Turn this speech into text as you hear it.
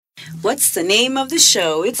What's the name of the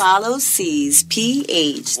show? It follows C's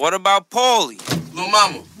PH. What about Paulie? Little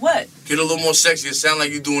mama. What? Get a little more sexy. It sound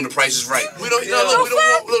like you're doing The Price is Right. We don't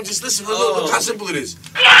want, just listen. Look how simple it is.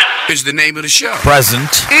 Here's the name of the show. Present.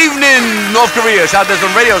 Evening, North Korea. Shout out to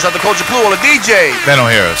some radio. Shout out to Culture Clue, all the DJs. They don't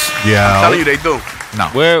hear us. Yeah. I'm telling you, they do.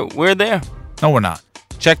 No. We're there. No, we're not.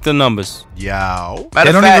 Check the numbers. Yow. They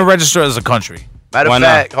don't even register as a country. Matter Why of not?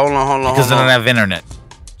 fact, hold on. Because they don't have internet.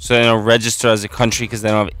 So they don't register as a country because they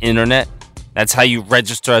don't have internet? That's how you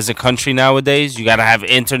register as a country nowadays? You got to have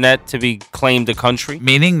internet to be claimed a country?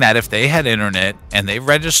 Meaning that if they had internet and they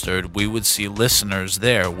registered, we would see listeners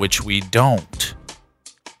there, which we don't.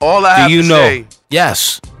 All I have Do you to know? say,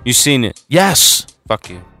 Yes. You seen it? Yes. Fuck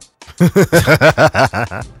you.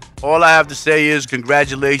 all I have to say is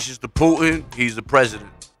congratulations to Putin. He's the president.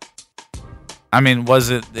 I mean,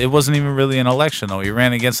 it wasn't even really an election, though. He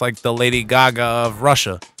ran against, like, the Lady Gaga of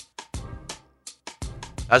Russia.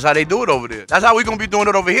 That's how they do it over there. That's how we're going to be doing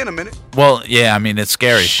it over here in a minute. Well, yeah, I mean, it's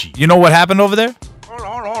scary. You know what happened over there?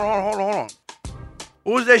 Hold on.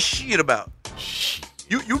 What was that shit about?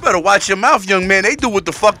 You better watch your mouth, young man. They do what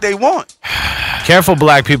the fuck they want. Careful,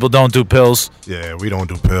 black people don't do pills. Yeah, we don't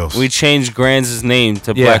do pills. We changed Grands' name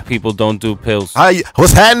to Yeah. Black People Don't Do Pills.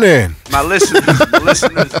 What's happening? My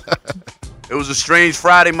listeners, it was a strange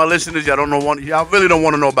Friday. My listeners, y'all really don't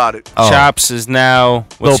want to know about it. Oh. Chops is now...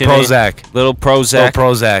 Little what's your name? Prozac. Little Prozac. Little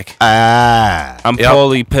Prozac. I'm Yep.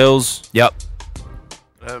 Paulie Pills. Yep.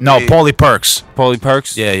 No, Paulie Perks. Paulie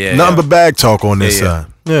Perks? Yeah. Nothing but bag talk on this Yeah,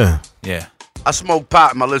 side. Yeah. Yeah. I smoke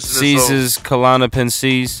pot, my listeners. Caesar's Klonopin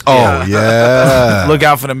C's. Oh, yeah. Look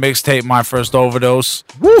out for the mixtape, My First Overdose.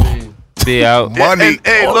 Be out. Money.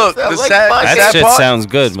 Hey, look, the sad That shit part. sounds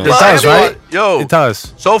good, man. It does, right? Yo, It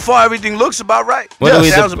does. so far everything looks about right. What are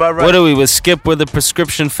we? Sounds about right. What are we with Skip with the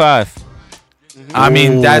prescription 5? I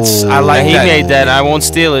mean, I like He that. made that. I won't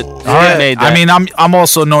steal it. All He right. made that. I mean, I'm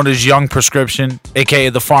also known as Young Prescription, aka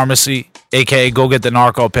the pharmacy, aka go get the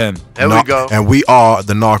narco pen. There we go. And we are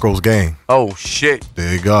the Narcos gang. Oh shit.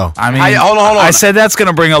 There you go. I mean, Hold on. I said that's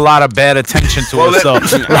gonna bring a lot of bad attention to us. So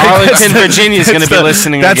Arlington, Virginia is going to be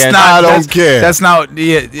listening that's again. Not, I don't that's- care. That's not.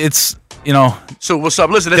 Yeah, it's So what's up?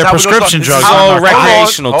 Listen, They're that's how we're gonna prescription start. drugs, all not narcotics.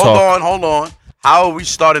 recreational talk. Hold on. How are we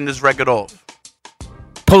starting this record off?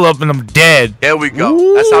 pull up and I'm dead. There we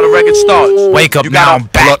go. That's how the record starts. Wake up You now, gotta I'm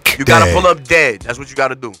back. You gotta Dead. pull up dead. That's what you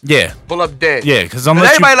gotta do. Yeah, Pull up dead. yeah, because Because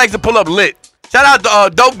unless everybody likes to pull up lit. Shout out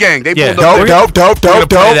to Dope Gang. They Yeah. pulled up lit. Dope. you're gonna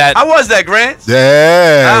play that. How was that, Grant?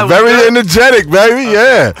 Yeah, Ah, we very good? energetic, baby.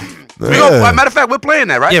 Yeah. We go, matter of fact, we're playing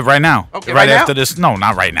that, right? Yeah, right now. Okay, right right now? after this. No,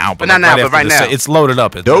 not right now, but Not like now, but after right this. now. It's loaded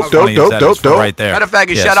up. It's Dope, as funny dope, as that dope, is for dope. right there. Matter of fact,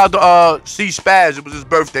 Yes. shout out to C Spaz. It was his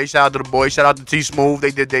birthday. Shout out to the boys. Shout out to T Smooth. They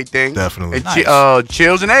did their thing. Definitely. And Nice.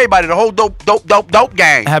 Chills and everybody. The whole dope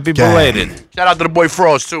gang. Happy Gang. belated. Shout out to the boy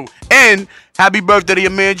Frost too. And happy birthday to your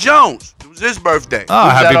man Jones. It was his birthday. Oh, We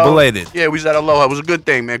was happy at, belated. Yeah, we was at Aloha. It was a good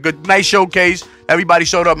thing, man. Good, nice showcase. Everybody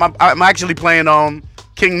showed up. I'm actually playing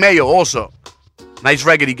King Mayo also. Nice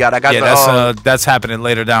record he got. I got Yeah, the that's happening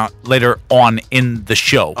later on in the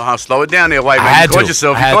show. slow it down there, white I man. had You caught to.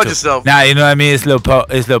 yourself. I You had caught to. yourself. Nah, you know what I mean? It's little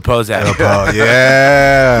Prozac.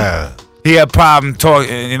 Yeah. He had problem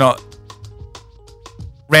talking. You know,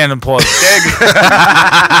 random pause.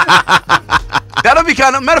 That'll be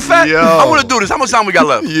kind of matter of fact. Yo. I want to do this. How much time we got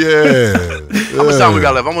left? Yeah. How much time we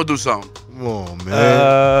got left? I'm gonna do something. Come on,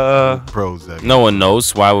 man. Prozac. No one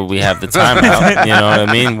knows. Why would we have the time out? You know what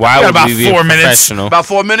I mean? Why Got would about we be 4 minutes. professional? About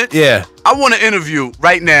 4 minutes. Yeah. I want to interview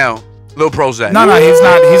right now, Lil Prozac. No, he's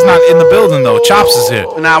not. He's not in the building though. Chops is here.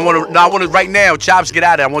 Now I want to right now. Chops, get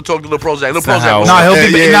out of there. I want to talk to Lil Prozac. Lil not how Prozac. it No, he'll Yeah,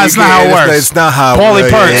 be. yeah, no, you it's not how it can't. works. It's not how. Paulie yeah,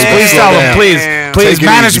 Perks, yeah, please slow tell him, down. please, Damn. please, Take it easy,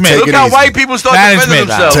 management. take Look it how easy. white people start defending Management.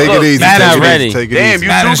 themselves. Take it Look. easy. Man, Take I'm it ready. easy. Take it Damn, easy. you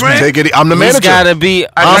Management. too, Grant? Take it. I'm the He's manager. gotta be.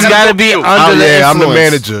 I He's gotta gotta talk be to you. under the I'm the influence.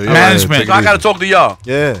 manager. Yeah, Management. take it So I got to easy. talk to y'all.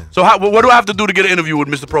 Yeah. So what do I have to do to get an interview with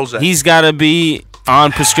Mr. Prozac? He's gotta be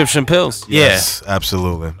on prescription pills. Yes,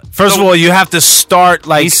 absolutely. First of all, you have to start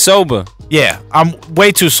like. He's sober. Yeah, I'm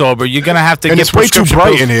way too sober. You're gonna have to And get it's way too prescription bright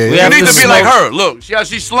pills. in here. We you have need to to be like smoke- her. Look, see how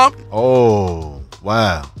she slumped? Oh,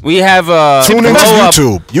 wow. We have a Tune into blow up.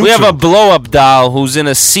 YouTube. We have a YouTube. blow up doll who's in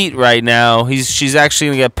a seat right now. She's actually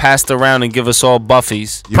gonna get passed around and give us all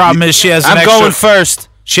buffies. Problem is she has an I'm extra. going first.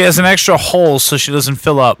 She has an extra hole so she doesn't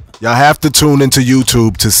fill up. Y'all have to tune into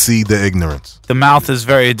YouTube to see the ignorance. The mouth is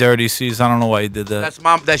very dirty. Sees. I don't know why you did that. That's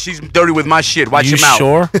mom. That she's dirty with my shit. Watch you your mouth.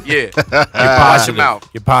 sure? Yeah. You're Watch positive. your mouth.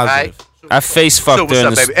 You're positive. I face fucked So what's her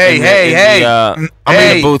in up, the, baby? Hey, in hey, the, hey. in the, in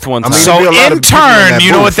Hey. the booth one I time. mean, So there'll be a lot in of people in turn, that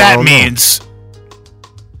you know booth, what I that don't know. means.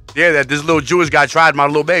 Yeah, that this little Jewish guy tried my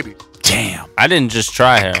little baby. Damn. I didn't just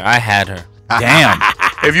try her. I had her. Damn.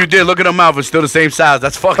 If you did, look at her mouth. It's still the same size.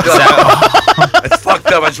 That's fucked up. That's fucked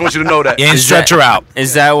up. I just want you to know that. You ain't stretch her out.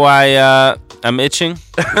 Is that why I'm itching?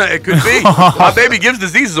 It could be. My baby gives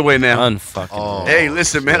diseases away now. Unfucking. Hey,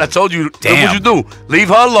 listen, man. I told you. Damn. Look what you do. Leave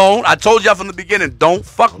her alone. I told y'all from the beginning. Don't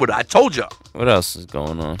fuck with her. I told y'all. What else is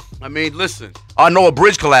going on? I mean, listen. I know a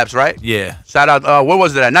bridge collapsed, right? Yeah. Shout out. Where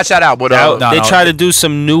was it at? Not shout out, but They try to do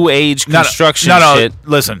some new age construction shit.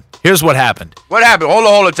 Listen, here's what happened. what happened? Hold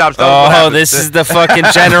on, Top. Oh, this is the fucking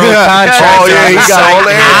general contractor. Oh yeah, he got all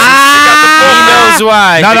the He knows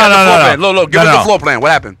why. No. Look, give us the floor plan.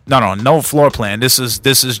 What happened? No floor plan. This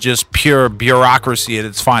is just pure bureaucracy at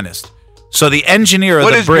its finest. So the engineer of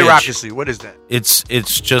What the is bridge. bureaucracy? What is that? It's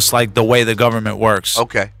just like the way the government works.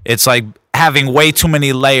 Okay. It's like having way too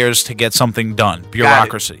many layers to get something done.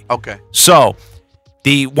 Bureaucracy. Okay. So,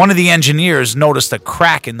 one of the engineers noticed a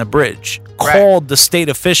crack in the bridge. Called the state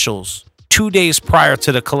officials 2 days prior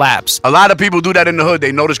to the collapse. A lot of people do that in the hood.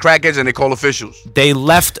 They notice crackheads and they call officials. They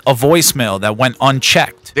left a voicemail that went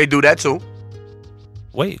unchecked. They do that too.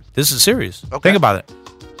 Wait, this is serious. Okay. Think about it.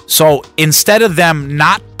 So instead of them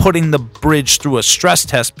not putting the bridge through a stress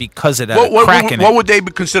test because it had a crack in it, What would they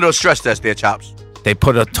consider a stress test there, Chops? they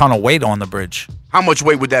put a ton of weight on the bridge. How much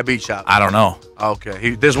weight would that be, Chops? I don't know.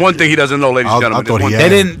 Okay. There's one thing he doesn't know, ladies and I gentlemen. thought There's he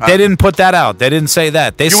one had. thing. They didn't put that out. They didn't say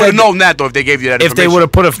that. They You would said have known that, though, if they gave you that if they information. would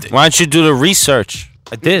have put Why don't you do the research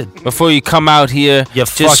I did. before you come out here You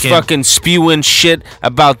just fucking spewing shit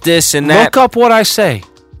about this and that? Look up what I say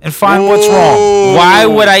and find what's wrong. Why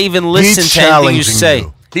would I even listen to anything you challenging say?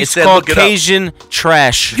 you. He It's said, look it up. Caucasian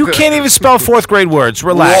trash. You can't even spell fourth grade words.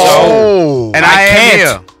 Relax. Oh. And I am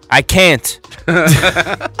here. I can't.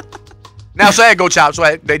 Now, so ahead, go, Chops. So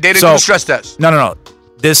they didn't do the stress test. No.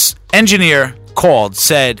 This engineer called,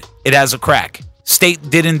 said it has a crack. State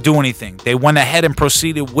didn't do anything. They went ahead and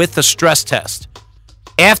proceeded with the stress test.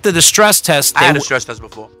 After the stress test, I had a stress test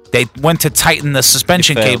before. they went to tighten the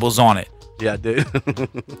suspension You failed. cables on it. Yeah, I did.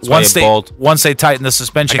 Once you're bald. they tightened the I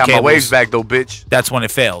suspension got my cables, waves back, though, bitch. that's when it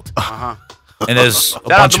failed. And there's a Shout out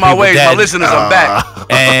bunch to of my people waves. My dead. listeners, I'm back.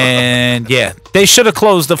 And yeah, they should have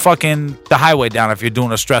closed the highway down if you're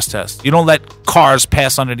doing a stress test. You don't let cars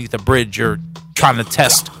pass underneath a bridge you're trying to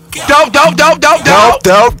test. Dope.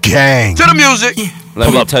 Dope gang. To the music.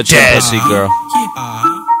 Let me touch your pussy, girl.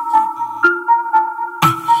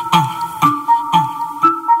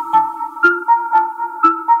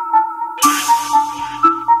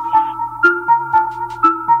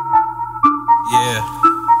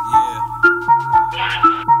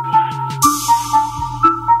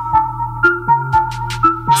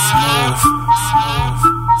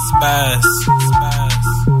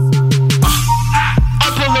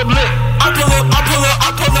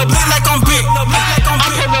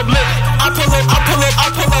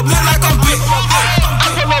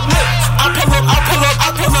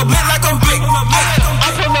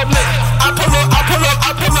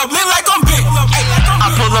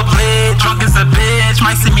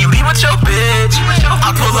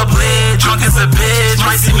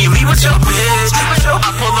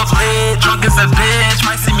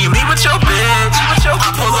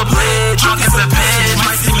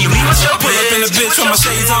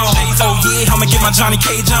 Johnny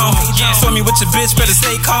Cage on. Saw me with your bitch, better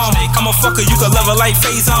stay calm. I'm a fucker, you can love her like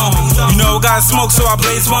phase on. You know, got smoke, so I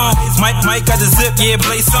blaze one. Mike got the zip, yeah,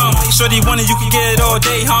 blaze some. Shorty wanted, you can get it all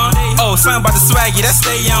day, huh? Oh, something about the swaggy, that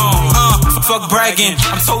stay on. Fuck bragging,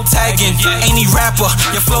 I'm so tagging. Any rapper,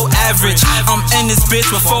 your flow average. I'm in this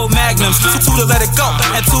bitch with 4 magnums. 2 to let it go,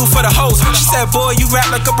 and 2 for the hoes. She said, boy, you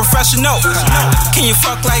rap like a professional. Can you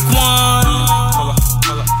fuck like one?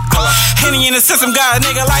 Henny in the system, got a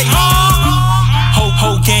nigga like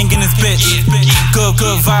Whole gang in this bitch. Good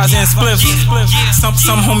vibes and spliffs.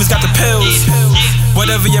 Some homies got the pills.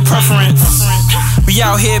 Whatever your preference. We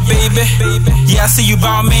out here, baby. Yeah, I see you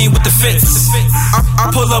bout me with the fits. I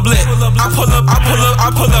pull up lit. I pull up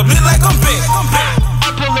lit like I'm big. I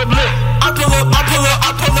pull up lit. I pull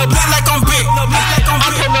up lit like I'm big. I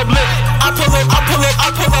pull up lit. I pull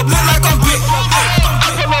up lit like I'm big. I pull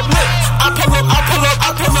up lit. I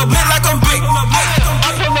pull up lit like I'm big. I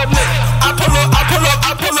pull up lit.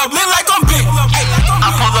 I pull up lit like I'm big. I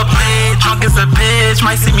pull up lit, drunk as a bitch.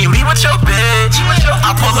 Might see me leave with your bitch.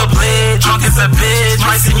 I pull up lit, drunk as a bitch.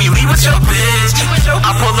 might see me leave with your bitch.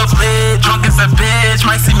 I pull up lit, drunk as a bitch,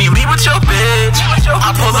 might see me leave with your bitch.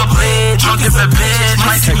 I pull up lit, drunk as a bitch,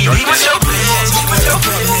 might see me leave with your bitch.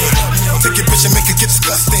 Take your bitch and make it get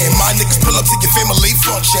disgusting. My niggas pull up to your family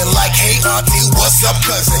function like, hey auntie, what's up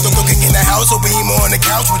cousin? Don't go in the house or be more on the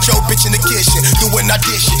couch with your bitch in the kitchen doing our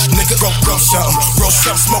dishes. Nigga, roll something,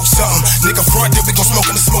 smoke something. Nigga, front there we gon' smoke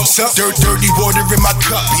in the smoke something. Dirty water in my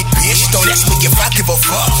cup, big bitch. Don't ask me if I give a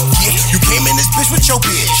fuck. Yeah, you came in this bitch with your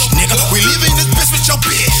bitch, nigga. We leaving this bitch with your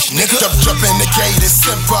bitch, nigga. Jump in the gate, it's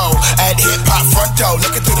simple. At hip hop front door,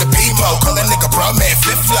 looking through the BMO. Call that nigga bro, man,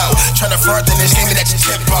 fifth flow. Tryna fart in this game and that's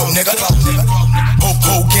your tempo, nigga.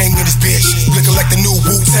 Whole gang in this bitch, looking like the new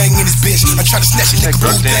Wu-Tang in this bitch. I'm tryna snatch a nigga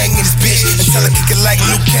Wu-Tang in this bitch and tell her kick it like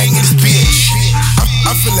Liu Kang in this bitch.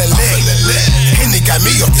 I'm feeling lit, and they got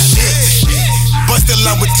me off the shit. Bust the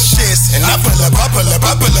line with the shits, and I pull up lit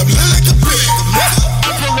like a bitch.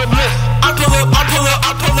 I pull up lit like I'm big.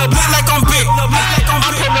 I pull up lit like I'm big.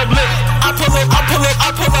 I pull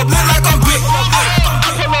up lit like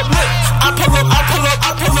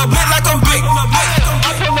I'm big.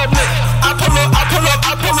 I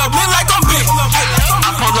pull up lit like I'm big. I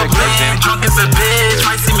pull up lit, drunk as a bitch,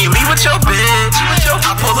 might see me leave with your bitch.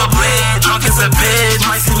 I pull up lit, drunk as a bitch,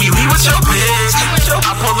 might see me leave with your bitch.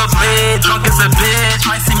 I pull up lit, drunk as a bitch,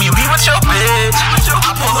 might see me leave with your bitch.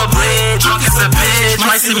 I pull up lit, drunk as a bitch,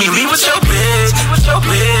 might see me leave with your bitch.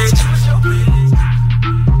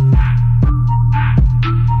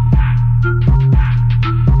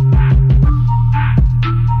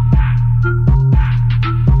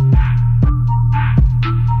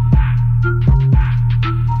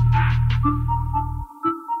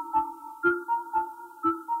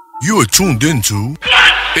 You are tuned into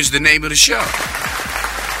Is the name of the show.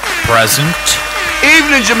 Present.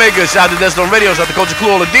 Evening Jamaica. Shout out to Destin Radio. Shout out to Culture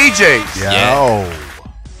Clue, all the DJs. Yo.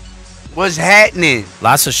 What's happening?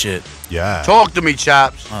 Lots of shit. Yeah. Talk to me,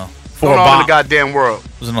 Chops. Oh, What's going on in the goddamn world?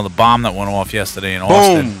 There was another bomb that went off yesterday in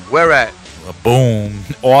Austin. Boom. Where at? Boom.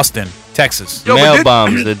 Austin, Texas. Yo, Mail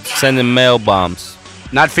bombs. They're sending mail bombs.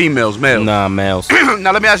 Not females, males. Nah, males.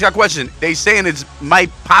 Now let me ask you a question. They saying it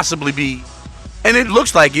might possibly be, and it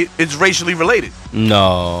looks like it's racially related.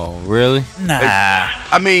 No, really? Nah.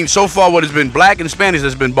 I mean, so far what has been black and Spanish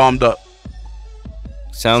has been bombed up.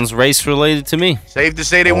 Sounds race related to me. Safe to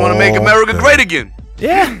say they want to make America great again.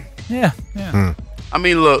 Yeah. I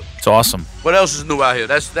mean, look, It's awesome. what else is new out here?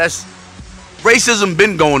 That's racism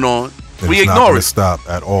been going on. It's We not ignore gonna it. stop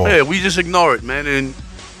at all. Yeah, we just ignore it, man. And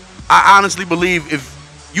I honestly believe if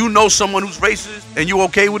you know someone who's racist and you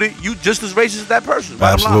okay with it, you just as racist as that person.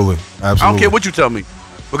 bottom line. Absolutely. I don't care what you tell me.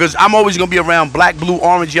 Because I'm always going to be around black, blue,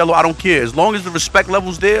 orange, yellow. I don't care. As long as the respect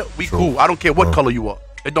level's there, we True. cool. I don't care what color you are.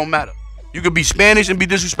 It don't matter. You could be Spanish and be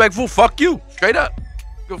disrespectful. Fuck you. Straight up.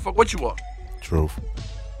 Give a fuck what you are. Truth.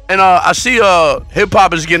 And I see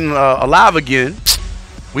hip-hop is getting alive again.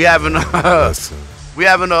 We having Listen.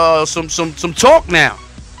 some talk now.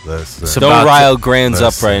 Listen. Don't about rile Grands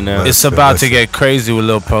up right now. It's about to get crazy with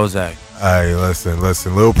Lil Prozac. Hey, listen.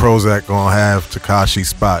 Lil Prozac gonna have Tekashi's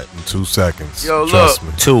spot in 2 seconds. Yo, Trust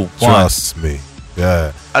look. me. 2, 1. Trust me.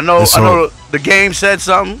 Yeah. I know It's so- the game said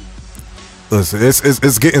something. Listen,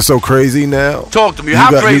 it's getting so crazy now. Talk to me. You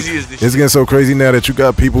How got- crazy you- is this It's shit? getting so crazy now that you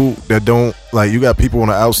got people that don't like. You got people on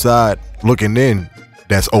the outside looking in.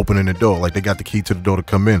 That's opening the door. Like they got the key to the door to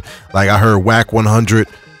come in. Like I heard Whack 100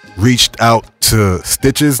 reached out to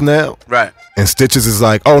Stitches now. Right. And Stitches is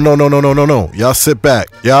like, oh, no. Y'all sit back.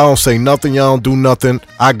 Y'all don't say nothing. Y'all don't do nothing.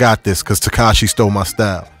 I got this because Tekashi stole my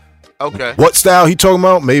style. Okay. What style he talking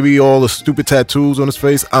about? Maybe all the stupid tattoos on his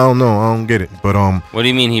face? I don't know. I don't get it. But What do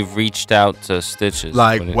you mean he reached out to Stitches?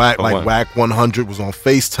 like What- for what? Whack 100 was on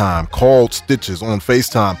FaceTime, called Stitches on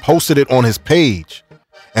FaceTime, posted it on his page.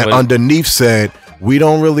 And Wait. underneath said, we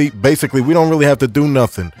don't really have to do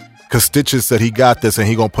nothing. Because Stitches said he got this and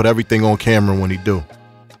he gonna put everything on camera when he do.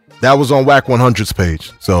 That was on Whack 100's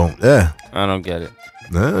page. So, yeah. I don't get it.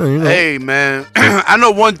 You know. Hey, man. I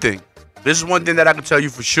know one thing. This is one thing that I can tell you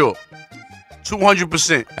for sure.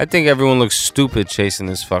 200%. I think everyone looks stupid chasing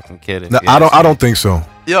this fucking kid. if No, you I ask don't. I me. don't think so.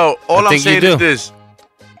 Yo, all I I'm think you saying do. is this.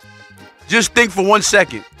 Just think for 1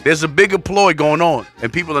 second. There's a bigger ploy going on,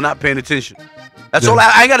 and people are not paying attention. That's all.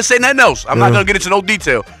 I ain't got to say nothing else. I'm not Yeah. going to get into no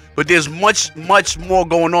detail. But there's much more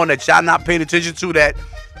going on that y'all not paying attention to that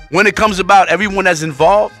when it comes about, everyone that's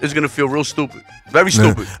involved is going to feel real stupid. Very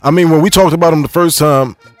stupid. Yeah. I mean, when we talked about him the first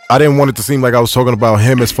time, I didn't want it to seem like I was talking about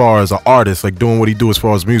him as far as an artist, like doing what he do as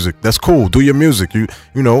far as music. That's cool. Do your music. You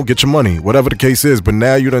know, get your money, whatever the case is. But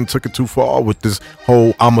now you done took it too far with this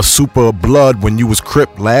whole I'm a super blood when you was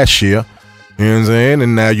Crip last year. You know what I'm saying?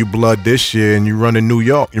 And now you blood this shit and you run in New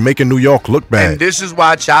York. You're making New York look bad. And this is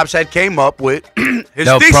why Chops had came up with his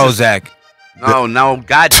No thesis. Prozac. No,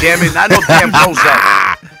 God damn it. Not no damn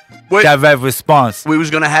Prozac. What- Direct response. we was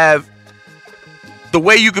going to have the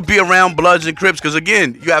way you could be around Bloods and Crips, because,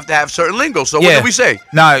 again, you have to have certain lingo. So what Yeah. did we say?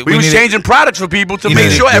 Nah, we was needed- changing products for people to You make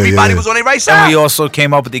needed- sure Yeah, everybody yeah. was on their right And side. we also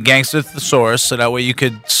came up with the Gangster Thesaurus, so that way you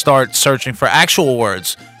could start searching for actual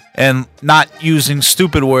words and not using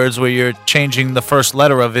stupid words where you're changing the first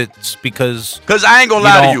letter of it because Because I ain't going to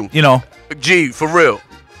lie to you. You know. G, for real.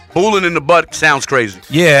 Booling in the butt sounds crazy.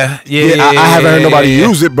 Yeah. I haven't heard nobody yeah.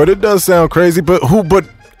 use it, but it does sound crazy. But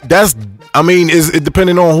that's, I mean, is it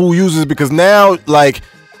depending on who uses it? Because now, like,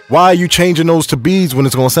 why are you changing those to bees when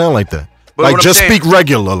it's gonna sound like that? But Like, what I'm just saying- speak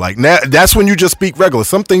regular. Like, now, that's when you just speak regular.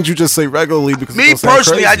 Some things you just say regularly because Me it's gonna sound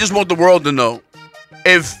personally, crazy. I just want the world to know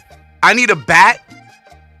if I need a bat,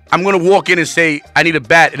 I'm gonna walk in and say I need a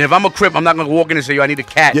bat, and if I'm a Crip, I'm not gonna walk in and say yo, I need a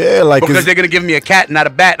cat. Yeah, like, because 'cause- they're gonna give me a cat, not a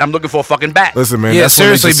bat. And I'm looking for a fucking bat. Listen, man. Yeah, that's when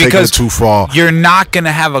they seriously, just taking because it too far. you're not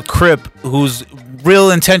gonna have a Crip whose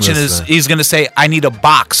real intention Listen. is he's gonna say I need a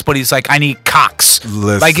box, but he's like I need cocks.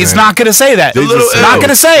 Listen. Like he's not gonna say that. They just not said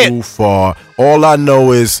gonna say too it. far. All I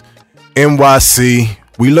know is NYC.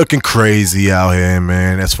 We looking crazy out here,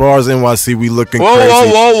 man. As far as NYC, we looking Whoa, crazy. whoa,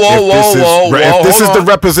 whoa, whoa, If this is- whoa, whoa, If this hold is the on.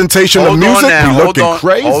 representation of Hold on music, now, we hold looking on,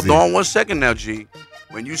 crazy. Hold on 1 second now, G.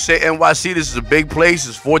 When you say NYC, this is a big place.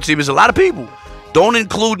 It's 14. It's a lot of people. Don't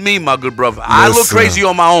include me, my good brother. I look Listen. crazy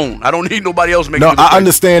on my own. I don't need nobody else making No, me look I crazy.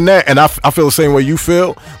 understand that, and I feel the same way you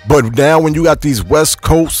feel. But now when you got these West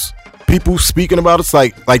Coast people speaking about it, it's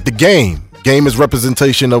like the game. Game is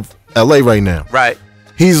representation of LA right now. Right.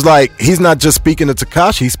 He's not just speaking to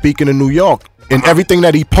Tekashi, he's speaking to New York. And everything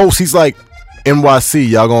that he posts, he's like, NYC,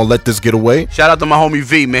 y'all gonna let this get away? Shout out to my homie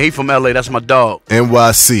V, man. He from LA. That's my dog.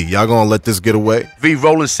 NYC, y'all gonna let this get away? V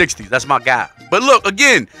rolling 60s. That's my guy. But look,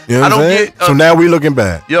 again, You know I what don't I'm saying? get. So now we looking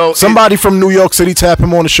bad. Yo, Somebody from New York City tap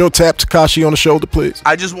him on the show, tap Tekashi on the shoulder, please.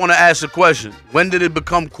 I just want to ask a question. When did it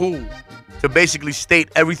become cool to basically state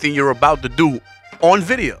everything you're about to do on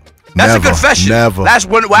video? That's Never, a confession. never, That's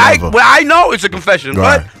when never. I know it's a confession.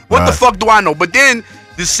 Right, What the right. fuck do I know? But then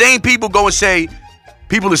the same people go and say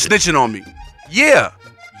people are snitching on me. Yeah,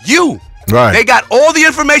 you. Right. They got all the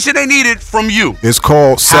information they needed from you. It's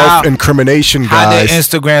called self-incrimination, How did guys.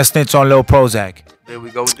 Instagram snitch on Lil Prozac? There we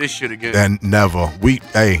go with this shit again. And never.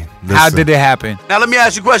 Listen. How did it happen? Now let me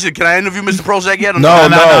ask you a question. Can I interview Mr. Prozac yet? Or No.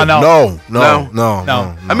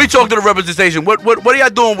 No. Let me talk to the representation. What are y'all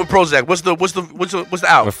doing with Prozac? What's the We're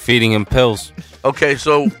out? feeding him pills. Okay,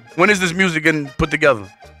 so when is this music getting put together?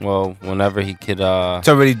 Well, whenever he could It's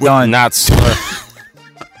already done. not slur.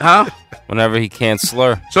 Huh? Whenever he can't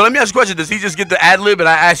slur. So let me ask you a question. Does he just get the ad lib and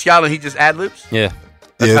I ask y'all and he just ad libs? Yeah.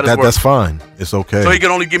 That's Yeah, how this works. that's fine. It's okay. So he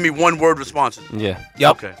can only give me one word responses. Yeah.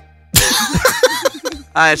 Yep. Okay.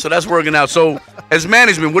 All right, so that's working out. So as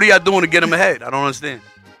management, what are y'all doing to get him ahead? I don't understand.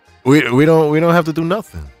 we don't have to do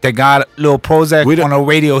nothing. They got Lil Prozac We don't- on a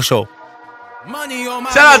radio show.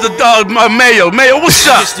 Shout out to Mayo. Mayo, what's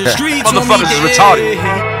up? Motherfuckers is retarded.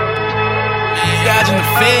 Dodging the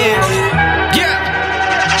feds. Yeah.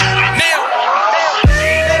 Now,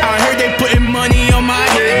 I heard they putting money on my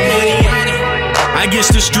head. I guess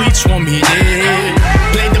the streets want me dead.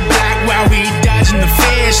 Play the black while we dodging the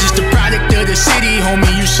feds. Just a product of the city, homie,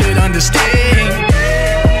 you should understand.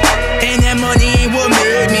 And that money ain't what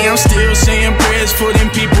made me. I'm still saying prayers for them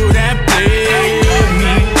people that played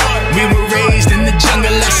me. We were raised in the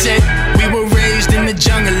jungle, I said. We were raised in the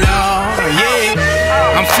jungle, oh,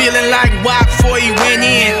 yeah. I'm feeling like WAP before he went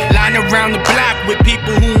in. Line around the block with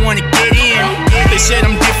people who wanna get in. They said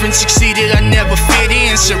I'm different, succeeded, I never fit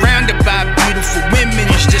in. Surrounded by beautiful women,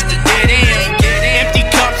 it's just a dead end. Empty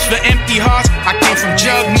cups for empty hearts. I came from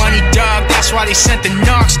jug money, dog. That's why they sent the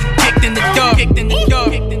knocks. Kicked in the dog.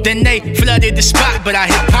 Then they flooded the spot, but I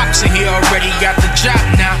hit pops and he already got the job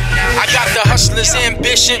now. I got the hustler's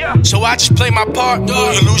ambition, so I just play my part.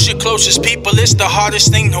 You lose your closest people, it's the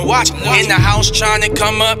hardest thing to watch. In the house trying to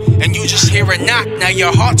come up, and you just hear a knock. Now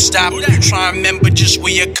your heart stop. You try and remember just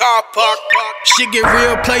where your car parked. Shit get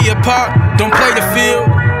real, play your part. Don't play the field.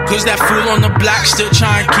 Cause that fool on the block still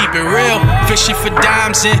trying to keep it real. Fishing for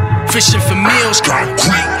dimes and fishing for meals.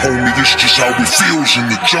 Concrete, homie, it's just how it feels in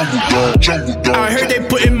the jungle, dog. Jungle, dog. I heard they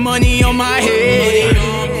putting money on my head.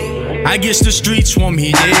 I guess the streets want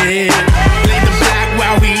me dead. Play the black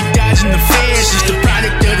while we dodging the feds. Just a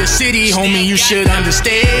product of the city, homie, you should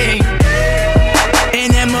understand.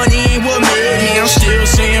 And that money ain't what made me. I'm still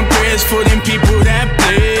saying prayers for them people that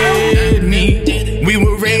played me. We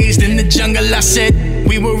were raised in the jungle, I said.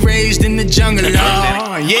 We were raised in the jungle,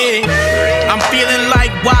 oh, yeah. I'm feeling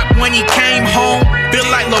like Watt when he came home. Feel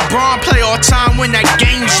like LeBron play all time when that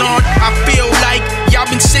game's on. I feel like y'all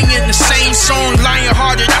been singing the same song. Lying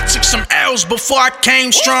harder, I took some L's before I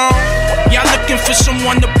came strong. Y'all looking for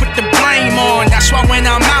someone to put the blame on. That's why when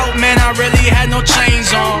I'm out, man, I really had no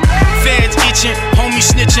chains on. Feds itching, homie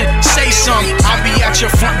snitching, say something. I'll be at your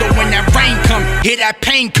front door when that rain come. Hear that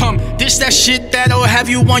pain come. This that shit that'll have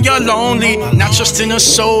you on your lonely. Not trusting a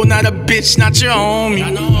soul, not a bitch, not your homie.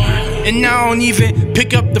 And I don't even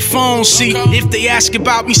pick up the phone, see. If they ask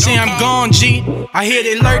about me, say I'm gone, G. I hear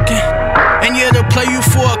they lurking, and yeah, they'll play you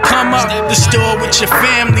for a come up. The store with your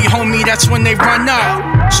family, homie, that's when they run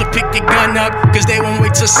up. So pick your gun up, cause they won't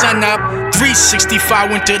wait till sun up. 365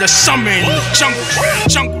 went to the summer in the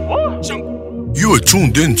jungle. You are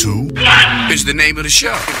tuned into Is the name of the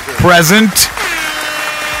show. Present.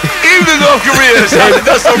 Evening, North Korea. Shout out to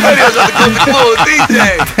Dust on Radio. Shout out to Cool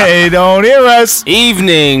DJ. They don't hear us.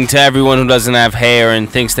 Evening to everyone who doesn't have hair and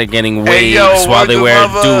thinks they're getting waves Hey, yo, while they wear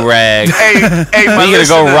do-rag. Hey, Are you gonna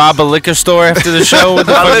go rob a liquor store after the show? What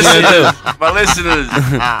the fuck are you gonna do? My listeners,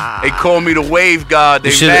 they call me the wave god. They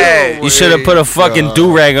mad. You should have put a fucking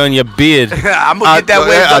do-rag on your beard. I'm gonna get that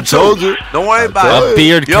wave I up told too. you. Don't worry about it. A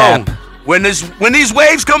beard cap. When these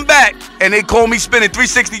waves come back and they call me spinning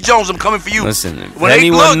 360 Jones, I'm coming for you. Listen, when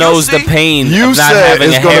anyone knows the pain You of not said having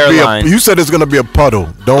it's a gonna hairline. be you said it's gonna be a puddle.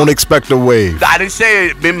 Don't expect a wave. I didn't say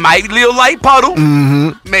it might be a light puddle.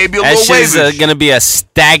 Maybe a that little shit's wave. gonna be a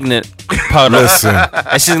stagnant puddle. Listen,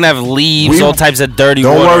 That shit's gonna have leaves, all types of dirty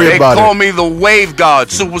don't water. worry They about call it. me the wave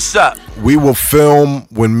god. So what's up? We will film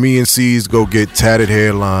when me and C's go get tatted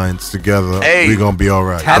hairlines together. Hey. We're gonna be all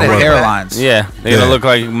right. Tatted Don't worry about hairlines. Yeah, they're gonna Yeah. look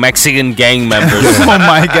like Mexican gang members. Oh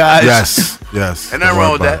my god. it. Yes, yes. Ain't Don't nothing worry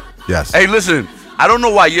wrong with about that. it. Yes. Hey, listen. I don't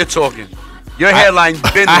know why you're talking. Your hairline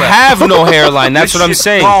been I left. have no hairline. That's This what I'm shit's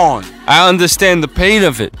saying. gone. I understand the pain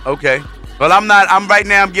of it. Okay. Well, I'm not. I'm right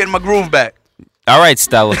now. I'm getting my groove back. All right,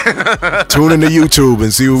 Stella. Tune into YouTube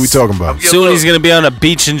and see what we talking about. Yeah, Soon look. he's gonna be on a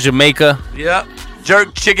beach in Jamaica. Yep.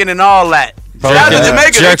 Jerk chicken and all that. Shout out to Yeah.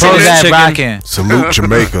 Jamaica. Jerk They tune in. chicken. Rockin'. Salute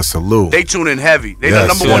Jamaica. Salute. They tune in heavy. They Yes, the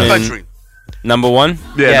number yes. one Tune in. country. Number one.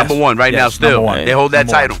 Yeah, Yes. number one right Yes, now. Still, number one. they hold that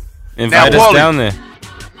Number one. title. Invite Now, us Wally. down there.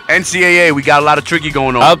 NCAA, we got a lot of tricky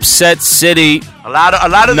going on. Upset City. A lot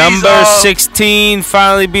of Number these, 16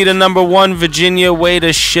 finally beat a number 1 Virginia. Way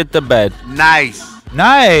to shit the bed. nice.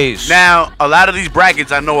 Nice. Now, a lot of these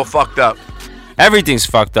brackets I know are fucked up. Everything's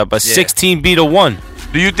fucked up. A 16 beat a 1.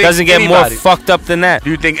 Do you think Doesn't get anybody, more fucked up than that. Do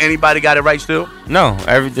you think anybody got it right still? No,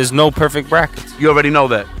 there's no perfect brackets. You already know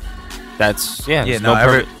that. That's there's no, no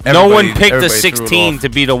every- perfect. No one everybody- picked a everybody threw it 16 off. to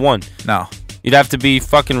beat a 1. No. You'd have to be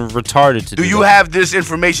fucking retarded to do Do you that. have this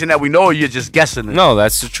information that we know, or you're just guessing it? No,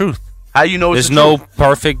 that's the truth. How you know it's There's the no truth?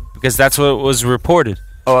 perfect because that's what was reported.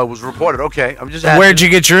 Oh, it was reported. Okay, I'm just. Where'd you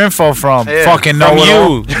get your info from? Yeah. Fucking From know it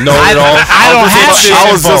all. you, know it all. I don't have shit.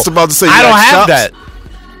 I was info. just about to say. I you don't got have shots?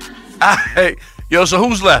 that. Hey, yo, so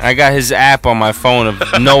who's left? I got his app on my phone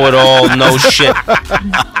of know it all, no shit,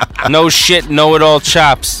 no shit, know it all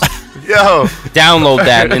chops. Yo, Download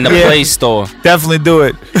that in the Yeah. Play Store. Definitely do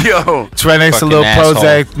it. yo, It's right next to Fucking Lil asshole.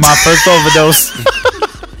 Prozac. My first overdose.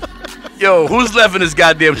 yo, who's left in this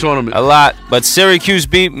goddamn tournament? A lot, but Syracuse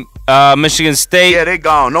beat Michigan State. Yeah, they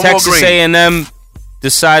gone. No Texas more green. A&M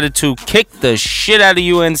decided to kick the shit out of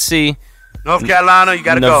UNC. North Carolina, you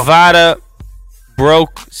gotta Nevada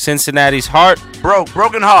broke Cincinnati's heart. go.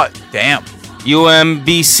 Broken heart. Damn.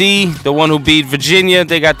 UMBC, the one who beat Virginia,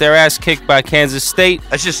 they got their ass kicked by Kansas State.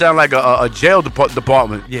 That shit sound like a jail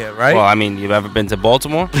department. Yeah, right? Well, I mean, you've ever been to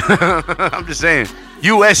Baltimore? I'm just saying.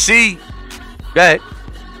 USC. Go ahead.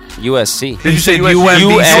 USC. Did you say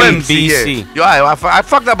UMBC. Yeah. Yo, I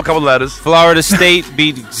fucked up a couple letters. Florida State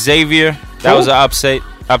beat Xavier. That was an upset.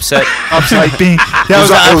 Upset. Upside beat. It was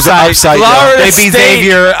an upside. Florida They beat State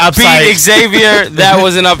Xavier upside. beat Xavier. That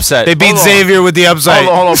was an upset. They beat Hold on. Xavier with the upside.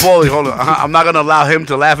 Hold on, Paulie, hold on. I'm not gonna allow him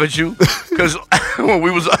to laugh at you, because when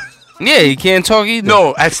we was Yeah, you can't talk either.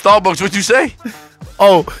 no at Starbucks, what'd you say?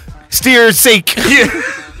 Oh, steer steak. Yeah,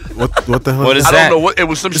 What the hell? What is I that? don't know what it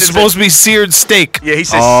was. Some It's shit. supposed to be seared steak. Yeah, he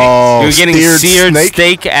said. Oh, You were getting steered seared snake?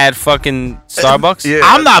 steak at fucking Starbucks? Yeah.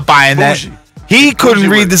 I'm not buying that. Bougie. He couldn't Bougie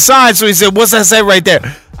read with the it. sign, so he said, "What's that say right there?"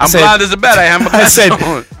 I I'm said, blind as a bat. I have my I glasses said,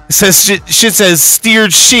 on. it says shit says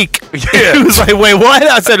steered chic. Yeah. He was like, "Wait, what?"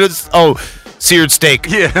 I said, "It's seared steak.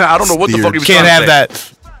 Yeah, I don't know what the fuck he was Can't trying have to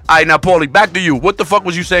say. that." All right, now Paulie, back to you. What the fuck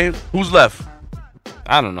was you saying? Who's left?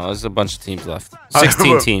 I don't know. There's a bunch of teams left. All right,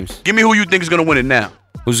 16 look, teams. Give me who you think is gonna win it now.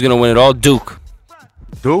 Who's going to win it all? Duke.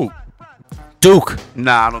 Duke. Duke.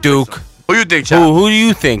 Nah, I don't. Duke. Think so. Who you think, Chop? Who do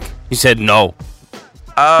you think? He said no.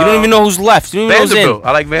 You don't even know who's left. You don't even know who's Vanderbilt. in.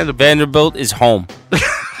 I like Vanderbilt. Vanderbilt is home.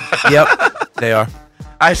 Yep, they are.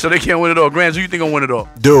 All right, so they can't win it all. Grants, who you think gonna win it all?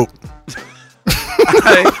 Duke.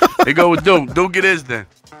 They go with Duke. Duke it is then.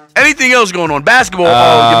 Anything else going on? Basketball.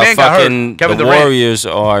 Your man got hurt. Kevin the Durant. Warriors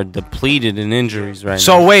are depleted in injuries right now.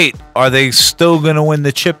 So wait, are they still gonna win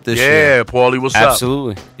the chip this year? Yeah, Paulie, what's up?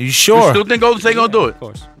 Absolutely. You You sure? still think Golden State gonna do it? Of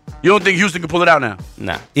course. You don't think Houston can pull it out now?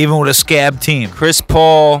 Nah. Even with a scab team. Chris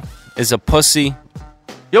Paul is a pussy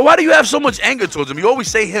Yo, why do you have so much anger towards him? You always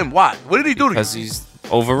say him. Why? What did he do to you? because he's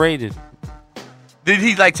overrated. Did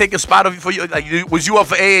he like take a spot for you? Like, was you up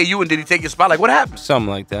for AAU and did he take your spot? Like, what happened? Something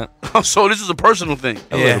like that. So this is a personal thing.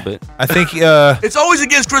 A little bit. I think It's always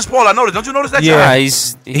against Chris Paul. I noticed. Don't you notice that? Yeah.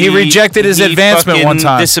 John? He rejected his advancement fucking one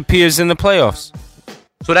time. Disappears in the playoffs.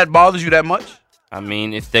 So that bothers you that much? I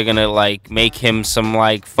mean, if they're gonna like make him some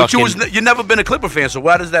like But fucking. you never been a Clipper fan, so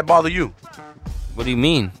why does that bother you? What do you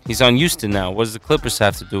mean? He's on Houston now. What does the Clippers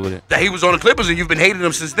have to do with it? That he was on the Clippers and you've been hating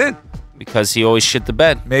him since then. Because he always shit the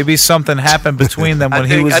bed. maybe something happened between them when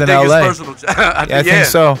he was in I LA. think it's personal. I think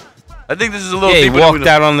so. I think this is a little. Yeah, he deeper walked than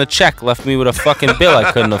out on the check, left me with a fucking bill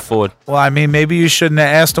I couldn't afford. Well, I mean, maybe you shouldn't have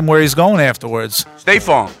asked him where he's going afterwards. State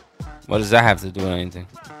Farm. What does that have to do with anything?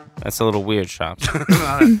 That's a little weird, Chops.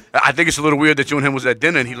 I think it's a little weird that you and him was at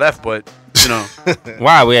dinner and he left, but you know,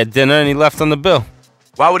 Why? We had dinner and he left on the bill.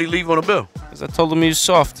 why would he leave on a bill? Because I told him he was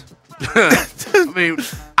soft. I mean,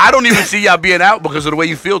 I don't even see y'all being out because of the way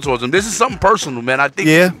you feel towards him. This is something personal, man. I think.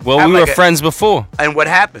 Yeah. Well, have we were like a- friends before. And what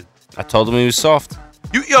happened? I told him he was soft.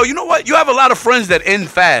 You know what? You have a lot of friends that end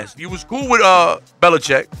fast. You was cool with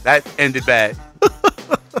Belichick. That ended bad.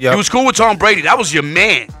 Yep. You was cool with Tom Brady. That was your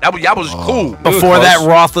man. Y'all was cool. Before that,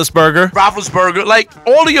 Roethlisberger. Roethlisberger, like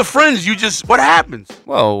all of your friends, you just what happens?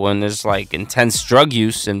 Well, when there's like intense drug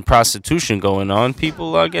use and prostitution going on,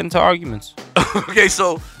 people get into arguments. Okay,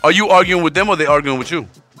 so are you arguing with them or they arguing with you?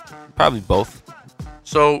 Probably both.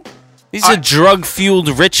 So These are drug-fueled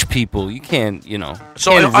rich people. You can't,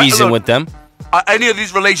 can't reason look, with them. Are any of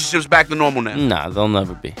these relationships back to normal now? Nah, they'll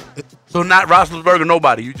never be. So not Roethlisberger,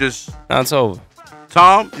 nobody. You just Now it's over.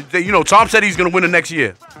 Tom. Tom said he's gonna win the next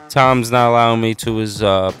year. Tom's not allowing me to his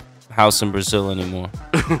house in Brazil anymore.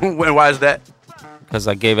 Why is that? Because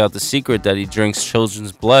I gave out the secret that he drinks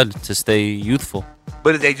children's blood to stay youthful.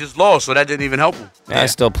 But they just lost, so that didn't even help him. Yeah,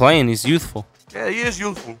 he's still playing. He's youthful. Yeah, he is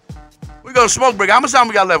youthful. We go to smoke break. How much time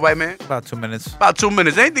we got left, white man? About 2 minutes. About 2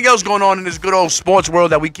 minutes. Anything else going on in this good old sports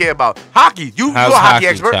world that we care about? Hockey. You're a How's hockey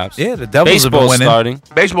expert. Chops? Yeah, the Devils have been Baseball's winning. starting.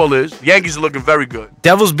 Baseball is. Yankees are looking very good.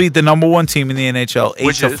 Devils beat the number one team in the NHL,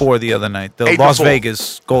 Which is? 8-4 the other night. The 8-4. Las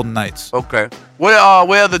Vegas Golden Knights. Okay. Where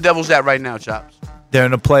are the Devils at right now, Chops? They're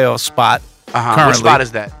in a playoff spot. Uh-huh. What spot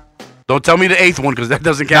is that? Don't tell me the 8th one because that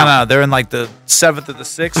doesn't count. No, they're in like the 7th or the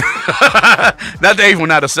 6th. Not the 8th one,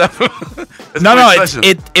 not the 7th.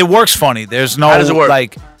 No, it works funny. There's no How does it work?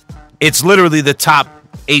 like it's literally the top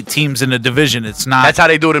 8 teams in the division. It's not. That's how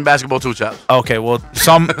they do it in basketball too, Chops. Okay, well,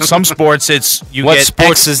 some sports it's you What get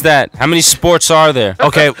sports is that? How many sports are there?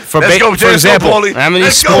 Okay, for Let's go, for James, example, go, Paulie. How many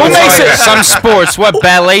Let's go. sports What makes are there? it- Some sports. What,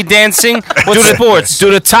 ballet dancing? What sports?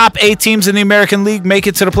 do the top 8 teams in the American League make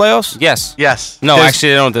it to the playoffs? Yes. Yes. No, There's- actually,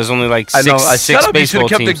 they don't. There's only like I know. six Shut up. You should baseball have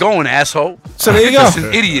kept teams. it going, asshole. So there you go. Just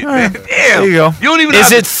an idiot, man. Damn. There you go. You don't even Is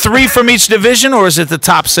have it 3 from each division or is it the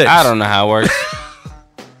top 6? I don't know how it works.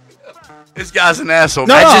 This guy's an asshole.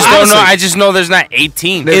 No, man. I just don't honestly. know. I just know there's not 8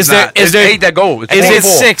 teams. There's Is there- not. is It's there- 8 that go? It's Is 4 it and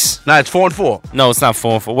 4. 6? Nah, it's 4 and 4. No, it's not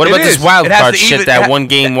 4 and 4. What It about this is. wild It has card to shit? even- That it ha- one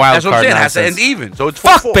game wild That's what I'm card saying. It has to nonsense. end even. So it's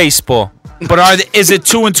 4 Fuck 4. baseball. But is it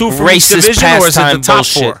 2 and 2 from each Racist division or is it the pastime top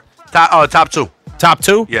bullshit. 4? Top 2. Top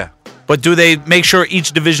 2? Yeah. But do they make sure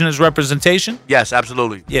each division is representation? Yes,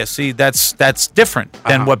 absolutely. Yeah, see, that's different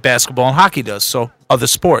than Uh-huh. what basketball and hockey does. So other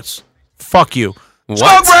sports, fuck you.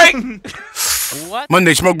 Smoke break.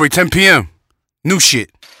 Monday smoke break 10 p.m. New shit.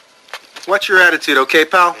 What's your attitude, okay,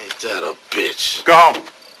 pal? Ain't that a bitch? Go home.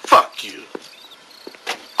 Fuck you.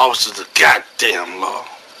 Officers of the goddamn law.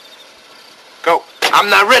 Go. I'm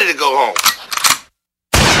not ready to go home.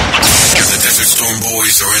 The Desert Storm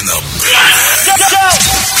Boys are in the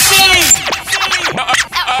building.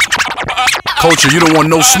 Culture, you don't want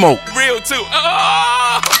no smoke. Real too.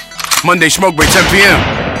 Monday smoke break 10 p.m.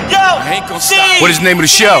 I ain't gonna stop. What is the name of the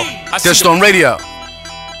show? I see Just the- on radio.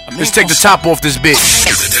 Let's take the top off this bitch.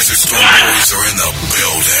 The Desert Storm Boys are in the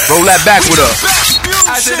building. Roll that back with us.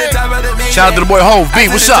 Shout out to the boy Hove. B,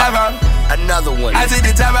 what's up? Another one.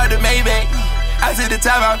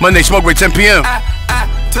 Monday smoke break 10 p.m.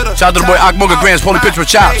 Shout out to the boy Akmoga Grants, Holy Pitch with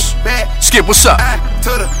Chops. Skip, what's up?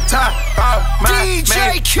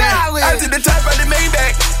 DJ Khaled. I see the top of the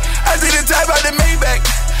Maybach. I see the top of the Maybach.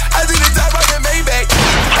 I see the top of the Maybach.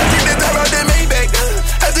 I see the top of the Maybach.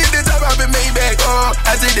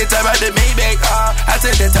 top out the Maybach, I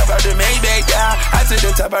took the top out the Maybach, yeah. I took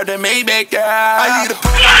the top out the Maybach, yeah. I need a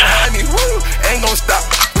pole behind me, woo, ain't gon' stop.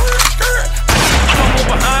 Come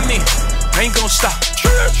behind me, ain't gon' stop.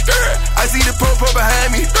 I see the pole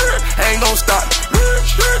behind me, ain't gon' stop.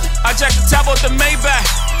 I jacked the top off the Maybach.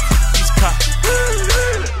 These cops.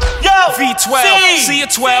 Yo, V12,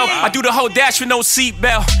 C12. I do the whole dash with no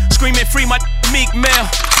seatbelt. Screaming free my Meek Mill.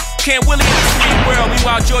 Can't Willie in the street world.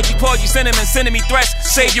 Meanwhile, Georgie Porgy sending me threats.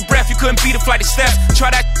 Save your breath, you couldn't beat a flight of steps.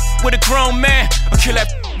 Try that with a grown man. I'll kill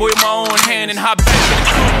that boy with my own hand and hop back to the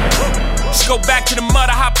crew. Let's go back to the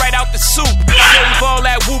mud, I hop right out the soup. Save all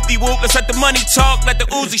that whoop-de-whoop. Let's let the money talk, let the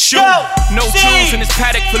Uzi shoot. No jewels in this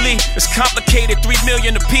paddock Philly. It's complicated, 3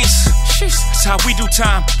 million a piece. That's how we do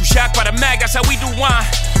time. You shocked by the mag, that's how we do wine.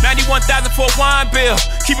 91,000 for a wine bill.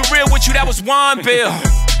 Keep it real with you, that was wine bill.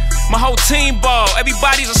 My whole team ball,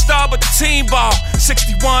 everybody's a star but the team ball.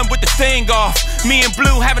 61 with the thing off. Me and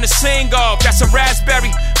Blue having a sing off. That's a raspberry,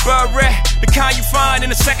 beret. The kind you find in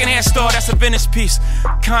a secondhand store. That's a Venice piece.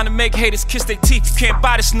 Kind of make haters kiss their teeth. You can't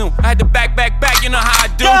buy this new. I had to back, you know how I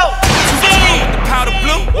do. With the powder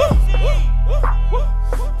blue.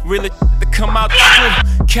 Really to come out the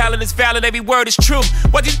truth. Khaled is valid, every word is true.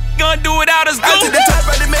 What you gonna do without us, I took the top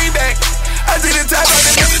of the Maybach. I took the top of the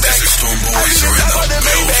Maybach. I took the top of the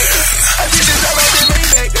Maybach. I took the top of the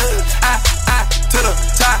Maybach. I to the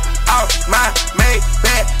top of my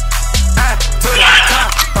Maybach. I to the top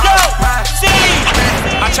of my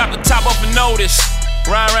Maybach. I chop the top off a notice.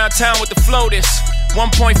 Ride around town with the floaters.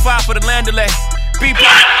 1.5 for the land delay.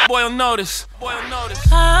 Boy on notice.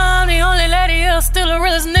 I'm the only lady here, still the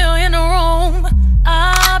realest nigga in the room.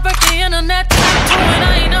 I break the internet, top 2 and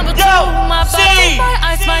I ain't number 2. My body, my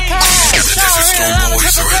ice, my cash.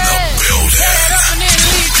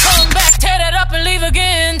 Tear that up and leave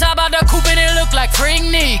again. Top about the coupe and it look like Freak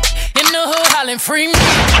Nick. In the hood hollering free me.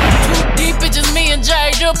 Too deep, it's just me and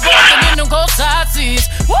Jay. Just bustin' in them cold side seats.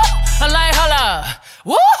 Woo! I like holla.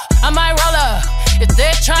 Woo! I might roll up. If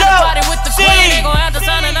they're trying to party with the queen, they gon' have to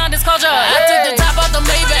sign a non-disclosure. I took the top off the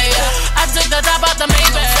Maybach. I took the top off the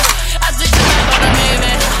Maybach. I took the top off the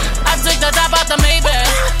Maybach. I took the top off the Maybach.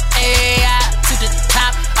 Hey, I took the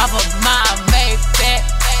top off of my Maybach.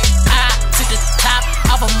 I took the top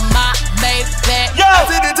off of my Maybach. I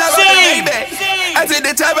took the top off the Maybach. I took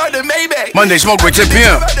the top off the Maybach. Monday Smoke Break 10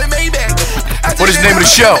 p.m. What is the name of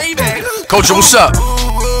the show? Culture, what's up?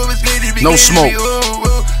 No smoke.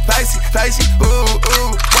 Spicy, ooh,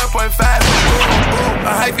 1.5, ooh,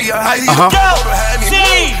 a hyphy,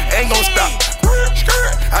 ain't gon' stop.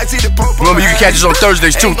 I see the popo. Remember, you can catch us on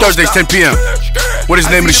Thursdays too. Thursdays 10 p.m. What is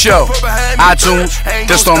the name of the show? iTunes,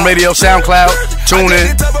 Just on Radio, SoundCloud,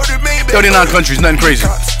 TuneIn. 39 countries, nothing crazy.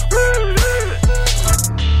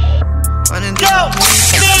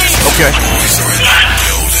 Okay.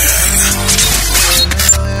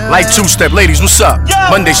 Light two-step, ladies, what's up?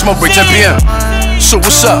 Monday Smoke Break 10 p.m. So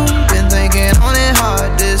what's up? Been thinking on it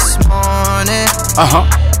hard this morning.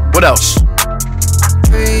 What else?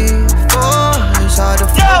 3, 4, it's hard to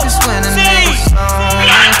focus when a nigga's on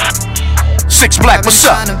it. 6 Black, what's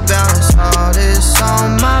up? Trying to balance all this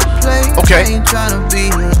on my plate. Okay. Ain't trying to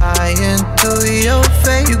be lying to your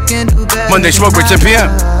face. You can do better. Monday Smoke Break 10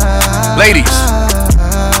 p.m. Ladies,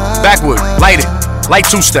 backward, light it. Light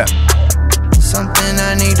two-step. Something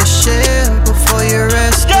I need to share before you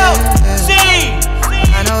rest.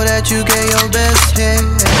 I know that you gave your best hit,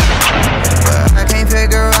 but I can't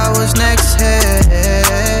figure out what's next here.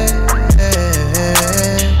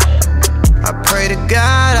 I pray to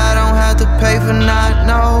God I don't have to pay for not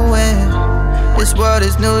knowing. This world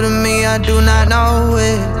is new to me, I do not know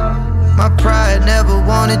it. My pride never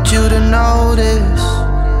wanted you to know this.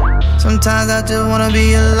 Sometimes I just wanna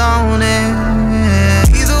be alone and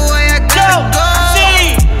either way I gotta go.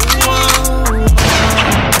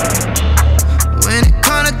 When it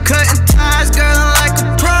comes to cutting ties, girl, I'm like a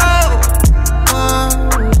pro.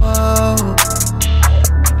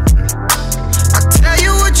 I tell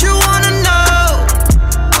you what you wanna know.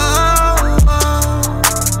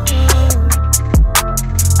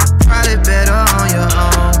 Probably better on your own.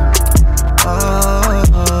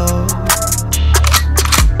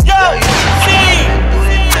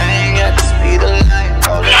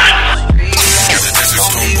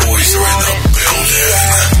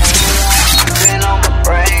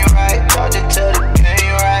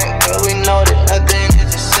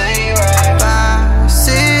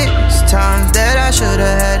 Should've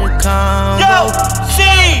had to come. Yo, C.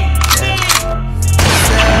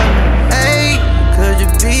 7, 8, could you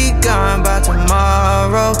be gone by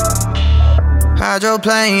tomorrow?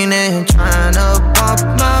 Hydroplane and trying to bump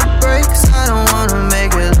my brakes. I don't wanna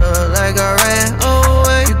make it look like I ran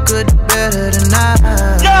away. You could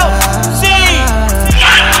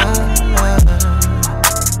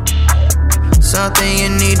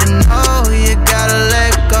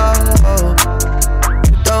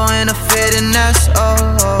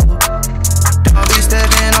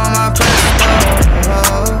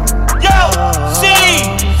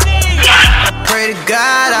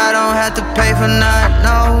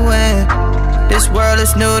world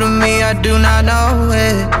is new to me, I do not know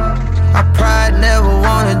it. My pride never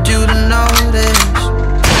wanted you to know this.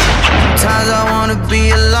 Sometimes I wanna be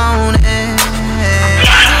alone and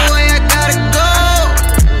the way I gotta go.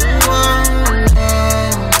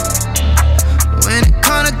 When it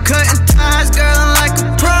comes to cutting ties, girl, I'm like a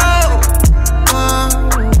pro.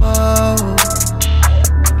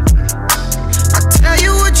 I tell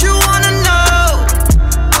you what you wanna know.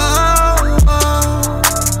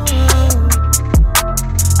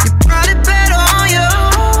 You probably better on your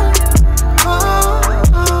own.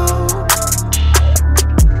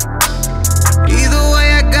 Either way,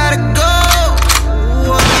 I gotta go.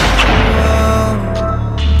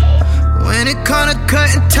 When it comes to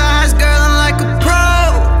cutting ties, girl, I'm like a pro.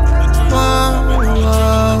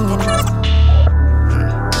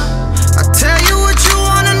 I tell you what you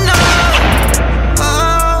wanna know.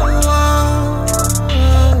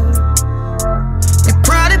 You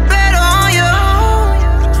probably better on your own.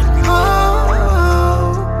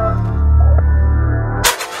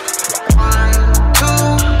 1, 2,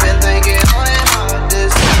 been thinking on it hard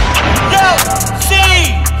this. Yo, C.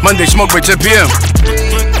 Monday, smoke break, 10 p.m.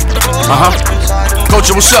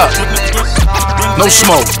 Culture, what's up? No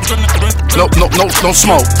smoke. No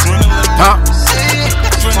smoke. Huh?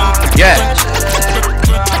 Yeah.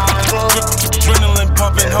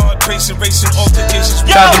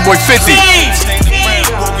 Shout out to the boy 50.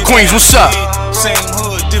 Queens, what's up? Same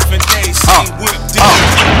hood, different days, same whip,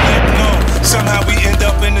 different somehow we end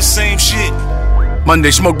up in the same shit.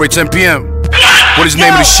 Monday, smoke break, 10 p.m. What is the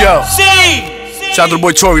name of the show? Shout out to the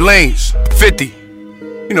boy Tory Lanez, 50.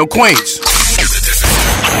 You know, Queens.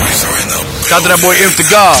 Shout out to that boy Inf the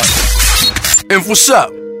God. Inf, what's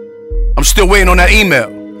up? I'm still waiting on that email.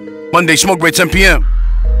 Monday, smoke break, 10 p.m.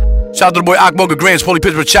 Shout out to the boy Akboga Grants, Holy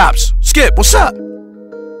Pittsburgh Chops. Skip, what's up?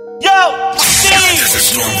 Yo,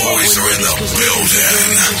 Boys are in the building.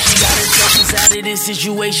 She got herself inside of this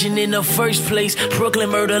situation in the first place. Brooklyn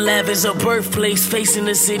Murder Lab is her birthplace. Facing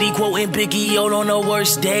the city, quoting Biggie out on her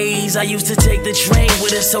worst days. I used to take the train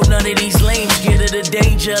with her, so none of these lames get her the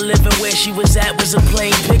danger. Living where she was at was a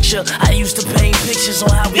plain picture. I used to paint pictures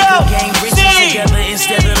on how we could gain riches together.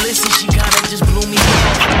 Instead of listen, she kinda just blew me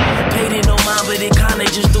off. Paid it no mind, but it kinda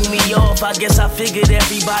just threw me off. I guess I figured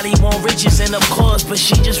everybody want riches, and of course, but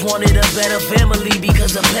she just wanted a better family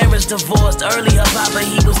because her parents divorced early. Her papa,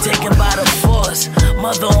 he was taken by the force.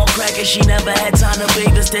 Mother on crack and she never had time to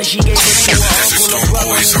bathe. Instead, she gave it to her uncle or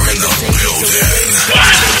brother who made her take it to the baby.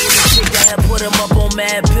 The chick that had put him up on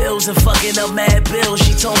mad pills and fucking up mad bills.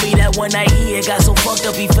 She told me that one night he had got so fucked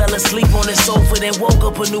up he fell asleep on the sofa, then woke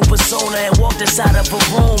up a new persona and walked inside of her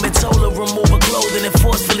room and told her remove her clothing and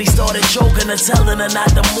forcefully started choking her, telling her not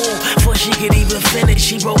to move before she could even finish.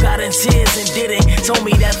 She broke out in tears and didn't. Told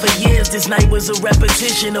me that for years this night was a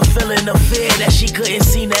repetition of feeling of fear that she couldn't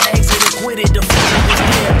seem to exit or quit it. The feeling was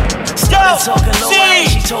there. Started talking low and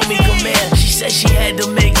she told me come here. She said she had to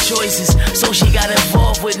make choices, so she got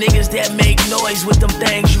involved with niggas that make noise with them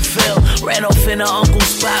things you feel. Ran off in her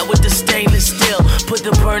uncle's spot with the stainless steel, put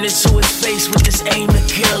the burner to his face with this aim to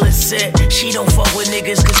kill, and said she don't fuck with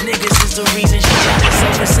niggas cause niggas is the reason she got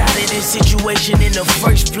herself inside of this situation in the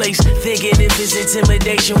first place. Thinking if his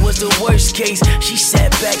intimidation was the worst case, she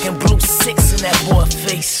sat back and blew 6 in that boy's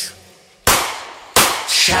face.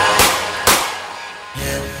 Shot.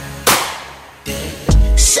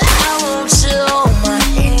 So I want you on my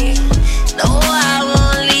hand. No, I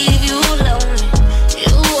won't leave you lonely.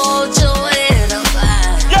 You hold your head up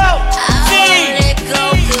high. I won't let go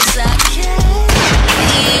cause I can't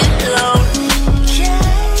leave you alone.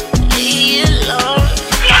 Can't leave you alone.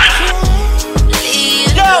 Can't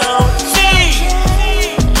leave you alone.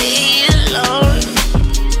 Can't leave you alone.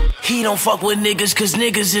 He don't fuck with niggas cause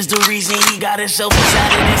niggas is the reason he got himself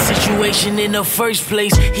inside of this situation in the first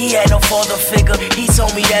place. He had no father figure. He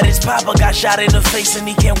told me that his papa got shot in the face and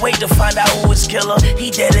he can't wait to find out who his killer. He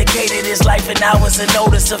dedicated his life and hours and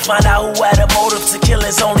notice to find out who had a motive to kill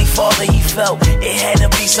his only father. He felt it had to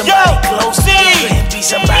be somebody close. It couldn't be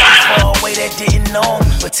somebody far away that didn't know him.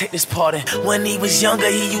 But take this part in. When he was younger,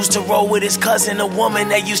 he used to roll with his cousin, a woman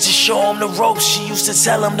that used to show him the ropes. She used to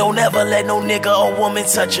tell him don't ever let no nigga or woman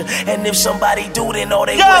touch her. And if somebody do, then all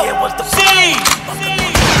they wanted was the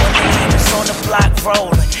on the block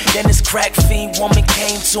rolling. Then this crack fiend woman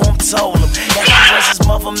came to him, told him that she was his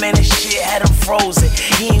mother, man, and shit had him frozen.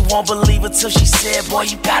 He ain't won't believe it till she said, boy,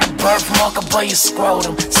 you got a birthmark above your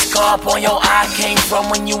scrotum. Scar up on your eye came from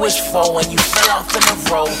when you was 4 and you fell off in the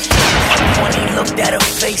road. At one he looked at her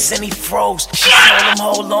face and he froze. She told him,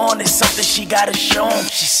 hold on, it's something she gotta show him.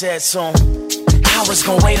 She said to him, how I was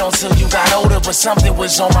gonna wait until you got older, but something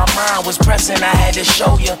was on my mind, was pressing, I had to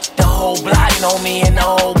show you. The whole block know me and the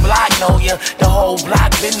whole block know you. The whole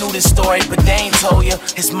block been knew the story, but they ain't told you.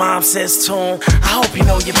 His mom says to him, I hope you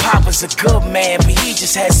know your papa's a good man, but he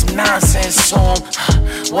just had some nonsense to him.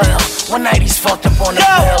 Well, one night he's fucked up on the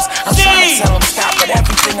pills. I'm trying to tell him stop, but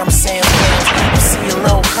everything I'm saying fails. You see your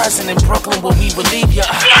little cousin in Brooklyn where we would leave you.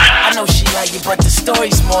 I know she like you, but the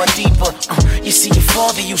story's more deeper. You see your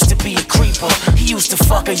father used to be a creeper. He used to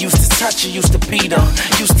fuck her, used to touch her, used to beat her,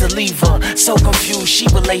 used to leave her. So confused, she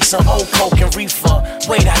would lace her old coke and reefer.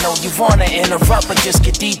 Wait, I know you wanna interrupt, but just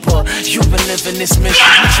get deeper. You've been living this mission,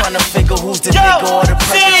 you trying to figure who's the nigga or the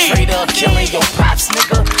perpetrator of killing your pops,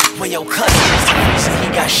 nigga. Well, your cousin is the reason he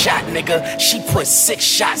got shot, nigga. She put 6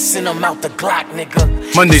 shots in him out the Glock, nigga.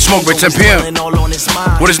 Monday smoke break 10 p.m.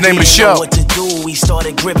 What is the name of the show? What to do? He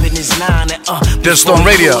started gripping his 9 and Just on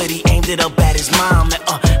radio. He aimed it up at his mom and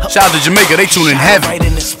Shout out to Jamaica, they tune in heavy. Right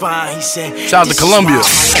in the spine. He said, shout out to Colombia,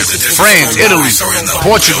 France, Italy,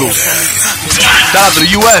 Portugal. Shout out to the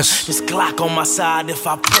US. This Glock on my side, if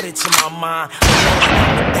I put it to my mind.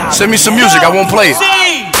 Send me some music, I won't play it.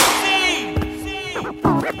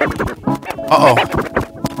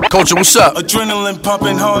 Culture, what's up? Adrenaline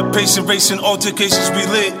pumping, hard pacing, racing, altercations we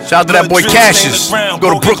lit. Shout out to that boy Cassius.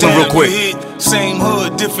 Go to Brooklyn real quick. Same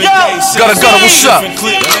hood, different days. Gutter, what's up?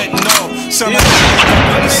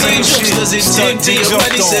 Same shit. Does it take to your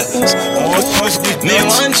body? Say, me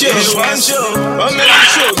want you. I'm in the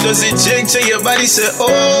show. Does it take to your body? Say,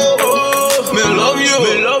 oh, me love you.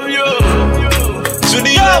 Me love you. To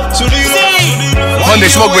the left, to the right. Monday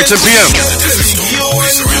smoke break 10 p.m.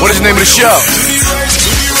 What is the name of the show?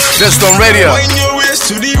 Just on radio.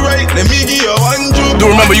 Do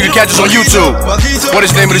remember you can catch us on YouTube. What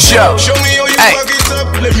is the name of the show? Hey.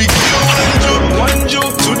 Let me give you one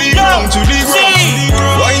joke to the ground, to the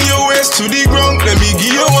ground. Wind your waist to the ground. Let me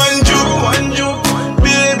give you one joke,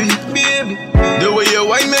 baby. The way your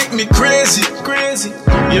wine make me crazy.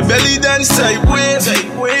 Your belly dance tight, wavy.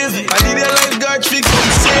 I need a lifeguard trick,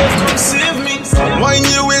 come save me. Wind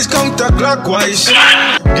your waist counterclockwise.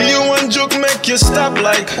 Give you one joke, make you stop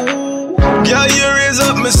like. Girl, you raise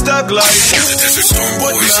up my stock like.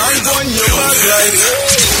 But now I'm on your back like.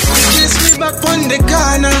 Kiss me back on the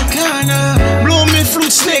corner. Blow me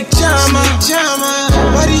flute, snake charmer.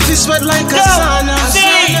 Body fist wet like a sauna.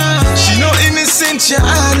 She no innocent, your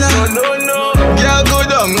honor. No. Girl, go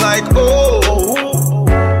down like oh.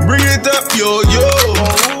 Bring it up, yo. Girl,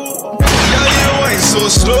 you wine so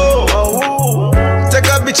slow. Take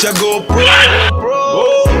a picture, go pro.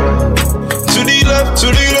 To the left.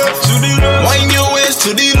 Wind your waist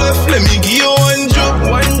to the left. Let me give you one joke.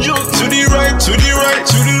 To the right.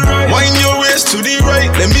 Wind your waist to the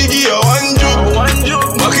right. Let me give you one joke.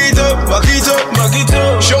 Back it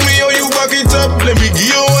up. Show me how you back it up. Let me give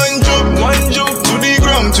you one joke. To the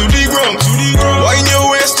ground. Wind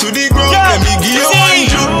your waist to the ground. Let me give you one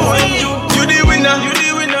joke. You the winner.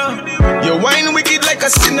 Your wine wicked like a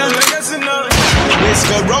sinner. Waist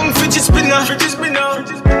go wrong, fidget spinner.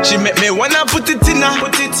 She make me wanna put it in her.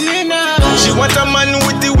 She want a man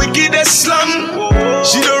with the wickedest slam.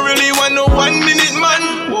 She don't really want no 1 minute man.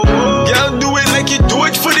 Girl, do it like you do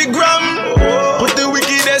it for the gram. Put the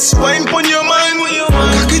wickedest wine on your man.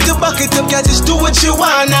 Back it up, girl, just do what you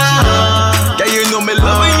wanna. Girl, you know me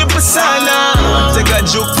loving your persona. Take a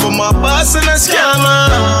joke from my boss and a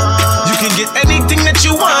scammer. You can get anything that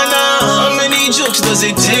you wanna. How many jokes does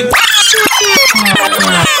it take?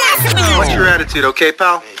 What's your attitude, okay,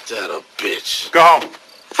 pal? Ain't that a bitch? Go home.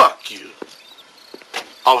 Fuck you.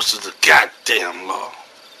 Officers of the goddamn law.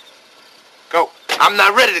 Go. I'm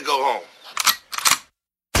not ready to go home.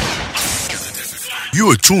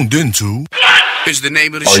 You are tuned into. Is the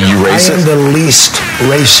name of the Are show? you racist? I am the least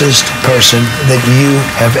racist person that you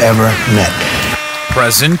have ever met.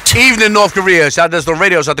 Present. Evening North Korea. Shout out to the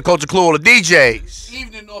radio. Shout out to Culture Clue, all the DJs.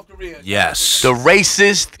 Evening North Korea. Yes. The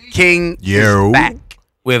racist king is back.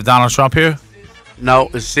 We have Donald Trump here? No,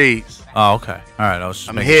 it's C's. Oh, okay. All right. I was just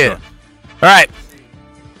I'm making here. sure. All right.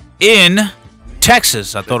 In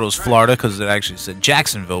Texas, I thought it was Florida because it actually said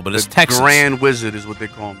Jacksonville, but it's Texas. Grand Wizard is what they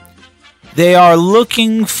call him. They are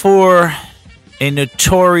looking for a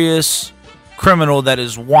notorious criminal that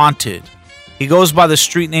is wanted. He goes by the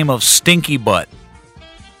street name of Stinky Butt.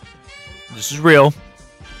 This is real.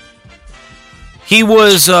 He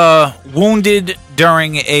was wounded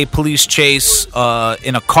during a police chase in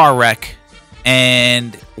a car wreck,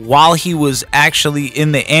 and while he was actually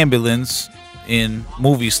in the ambulance, in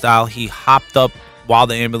movie style, he hopped up while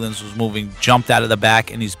the ambulance was moving, jumped out of the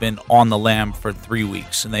back, and he's been on the lam for 3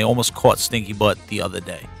 weeks. And they almost caught Stinky Butt the other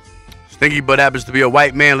day. Stinky Butt happens to be a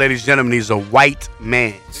white man, ladies and gentlemen. He's a white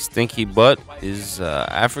man. Stinky Butt is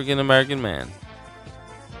African American man.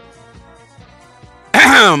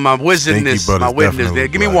 My witness there.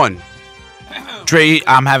 Give me one. Dre,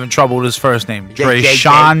 I'm having trouble with his first name. Dre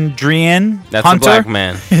Chandrian That's Hunter. a black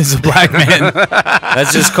man. He's a black man.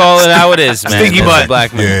 Let's just call it how it is, man. Stinky That's Butt. a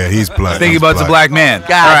black man. Yeah, he's black. Stinky He's Butt's a black man.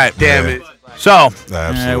 God All right. damn it. So,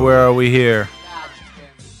 Absolutely. where are we here?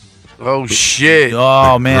 Oh, shit.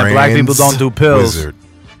 Oh, man. Black people don't do pills. Wizard.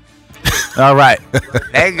 All right.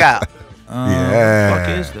 There you go. Yeah. What the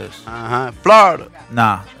fuck is this? Florida.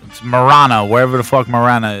 Nah. It's Marana, wherever the fuck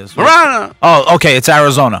Marana is. Marana. Oh, okay. It's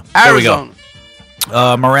Arizona. There we go.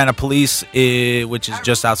 Arizona. Marana Police, which is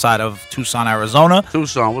just outside of Tucson, Arizona.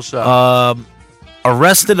 Tucson, what's up?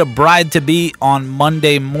 Arrested a bride-to-be on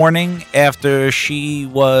Monday morning after she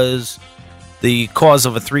was the cause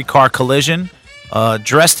of a 3-car collision.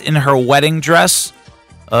 Dressed in her wedding dress,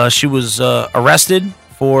 she was arrested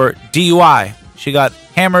for DUI. She got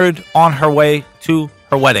hammered on her way to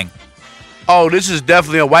her wedding. Oh, this is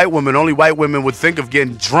definitely a white woman. Only white women would think of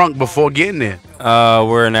getting drunk before getting there.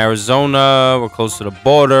 We're in Arizona. We're close to the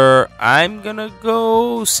border. I'm going to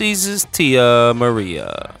go Caesar's Tia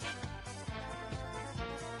Maria.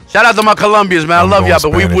 Shout out to my Colombians, man. I love y'all,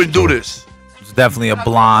 but we Spanish, wouldn't do too. this. It's definitely a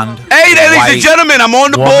blonde. Hey, ladies and gentlemen, I'm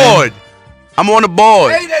on the woman. board. I'm on the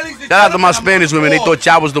board. Shout out to my Spanish women. They thought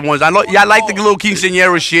y'all was the ones. I know y'all like the little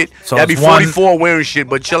quinceañera shit. So Y'all be it's one- 44 wearing shit,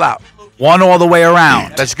 but chill out. One all the way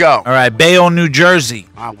around. Let's go. All right, Bayonne, New Jersey.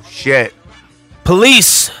 Oh, shit.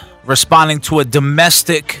 Police responding to a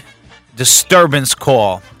domestic disturbance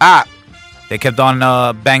call. They kept on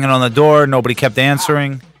banging on the door. Nobody kept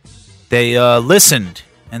answering. They listened,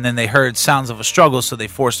 and then they heard sounds of a struggle, so they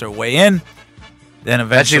forced their way in. Then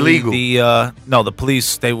eventually, illegal. The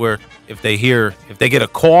police, if they get a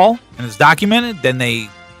call and it's documented, then they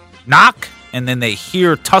knock, and then they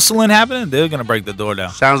hear tussling happening, they're gonna break the door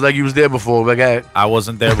down. Sounds like you was there before. Like, I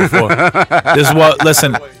wasn't there before. This is what.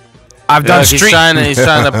 Listen, I've done He's street. trying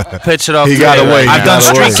to pitch it off. He got away. I've done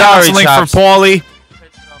street counseling for Paulie.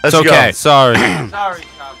 Let's It's okay. go. Sorry.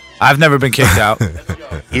 I've never been kicked out.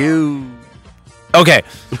 You. Okay.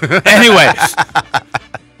 Anyway,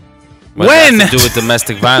 What when does that have to do with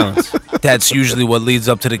domestic violence? that's usually what leads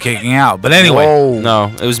up to the kicking out. But anyway, Whoa.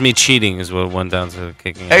 No, it was me cheating is what went down to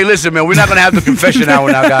kicking out. Hey, listen, man. We're not gonna have the confession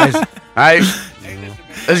hour now, guys. All right.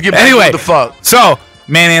 Let's get back anyway, to what the fuck. So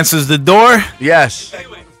man answers the door. Yes.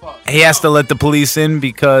 He has to let the police in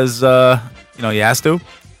because he has to,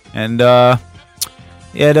 and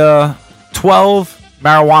he had 12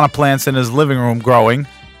 marijuana plants in his living room growing.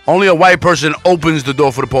 Only a white person opens the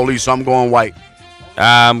door for the police, so I'm going white.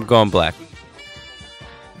 I'm going black.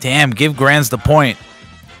 Damn, give Grands the point.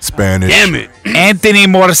 Spanish. Damn it. Anthony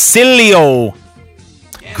Morcillo.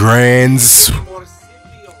 Grands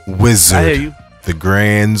Wizard. I hear you. The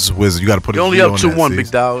Grands Wizard. You got to put You're a only Z up on 2-1, that, big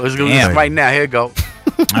C's. dog. Let's go Damn. right now. Here you go.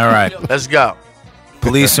 All right. Let's go.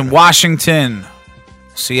 Police in Washington,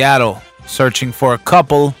 Seattle, searching for a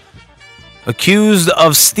couple accused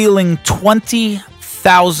of stealing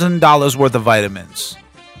 $20,000 worth of vitamins.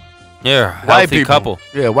 Yeah, White healthy people. couple.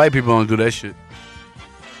 Yeah, white people don't do that shit.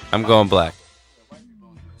 I'm going black.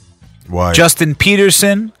 Why? Justin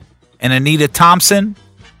Peterson and Anita Thompson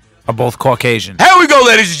are both Caucasian. Here we go,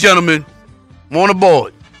 ladies and gentlemen. I'm on the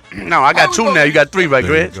board. No, I got 2 now. You got 3, right,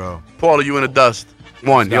 There you Greg? go. Paul, are you in the dust?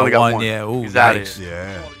 1. You Got only got one, 1. yeah. Ooh, He's out nice. here.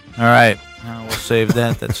 Yeah. All right. Now we'll save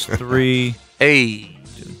that. That's 3. Hey.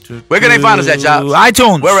 Where can they find us at, y'all?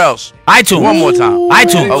 iTunes. Where else? iTunes. One more time.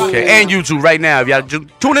 iTunes. Okay, and YouTube right now. If y'all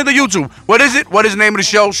tune into YouTube. What is it? What is the name of the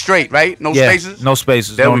show? Straight, right? No Yeah, spaces? no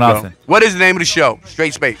spaces. There No we nothing. go. What is the name of the show?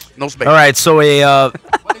 Straight space. No space. All right. So a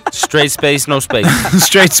Straight space, no space.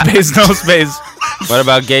 straight space, no space. What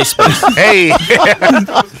about gay space? Hey. They go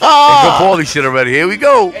Paulie shit already. Here we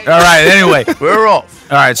go. All right. Anyway. We're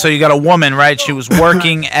off. All right, so you got a woman, right? She was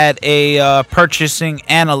working at a purchasing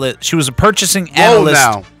analyst. She was a purchasing analyst.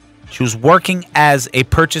 now. She was working as a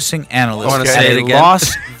purchasing analyst Wanna at say it a again?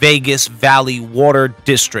 Las Vegas Valley Water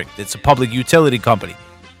District. It's a public utility company.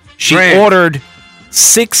 She Grand. ordered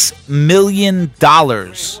 $6 million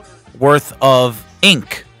worth of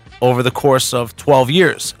ink over the course of 12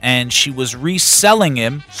 years, and she was reselling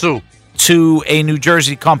him to a New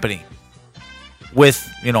Jersey company. With,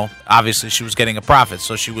 obviously she was getting a profit.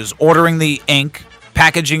 So she was ordering the ink,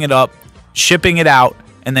 packaging it up, shipping it out,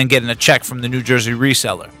 and then getting a check from the New Jersey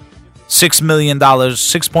reseller. $6 million,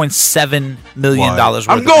 $6.7 million worth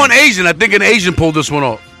I'm of going ink. Asian. I think an Asian pulled this one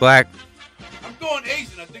off. Black.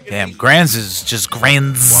 Damn, Grands is just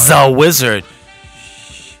Grands Wizard.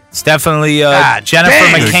 It's definitely God Jennifer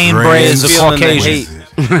damn. McCain The Bray is a Feeling the Caucasian. hate.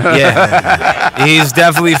 Yeah, he's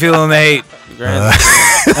definitely feeling the hate.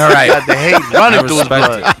 All right, Got the hate running through his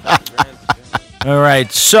blood. All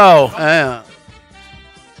right, so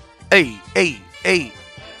Hey.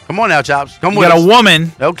 Come on now, Chops. Come you with got us. a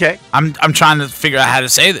woman. Okay. I'm trying to figure out how to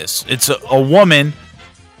say this. It's a woman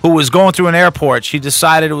who was going through an airport. She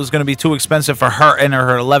decided it was going to be too expensive for her and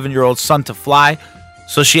her 11-year-old son to fly,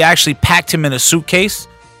 so she actually packed him in a suitcase.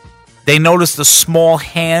 They noticed a small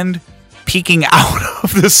hand peeking out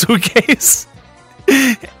of the suitcase,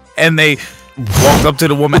 and they walked up to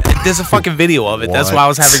the woman. There's a fucking video of it. That's why I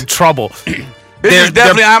was having trouble. This is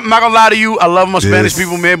definitely, I'm not gonna lie to you, I love my Spanish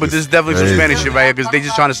people, man, but this is definitely some Spanish shit right here because they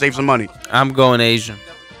just trying to save some money. I'm going Asian.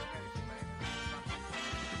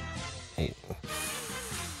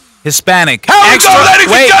 Hispanic. Extra,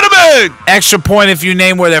 ladies and gentlemen! Extra point if you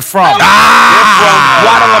name where they're from. They're from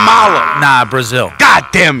Guatemala. Nah, Brazil. God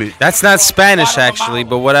damn it. That's not Spanish, actually,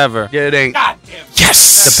 but whatever. Yeah, it ain't.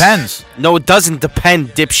 Yes. Depends. No, it doesn't depend,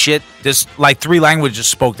 dipshit. There's like 3 languages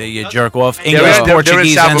spoke there, you jerk off. They're English, in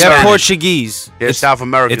Portuguese, South and America. Spanish. Portuguese. It's South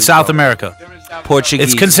America. It's South America.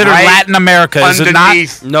 Portuguese. It's considered Right Latin America, is it not?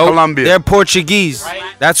 underneath No, Colombia. they're Portuguese.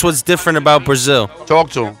 That's what's different about Brazil.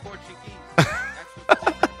 Talk to him.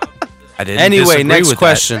 I didn't Anyway, disagree next with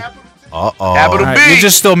question. Uh-oh. Capital That. B. You're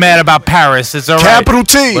just still mad about Paris. It's all right. Capital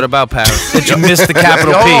T. What about Paris? That you missed the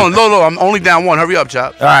capital Yo, P. hold on, no, I'm only down one. Hurry up,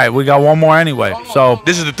 Chop. All right, we got one more anyway. So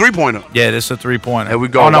This is the 3-pointer. yeah, this is a 3-pointer. Here we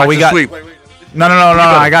go. Oh no, Watch we the got sweep. no.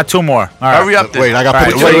 I got 2 more. All right. Hurry up then. Wait, I got All to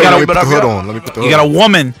right, put so you let gotta me put the put hood up- on. Let me put the You hood got a on.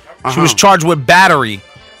 woman. She was charged with battery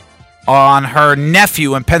on her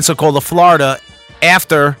nephew in Pensacola, Florida,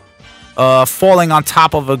 after falling on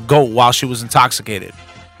top of a goat while she was intoxicated.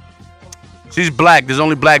 She's black. There's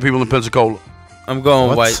only black people in Pensacola. I'm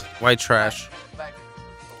going What? white trash.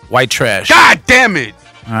 White trash. God damn it.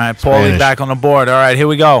 All right, Paulie Spanish. back on the board. All right, here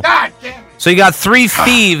we go. So you got 3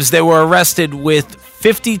 thieves that were arrested with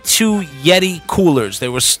 52 Yeti coolers. They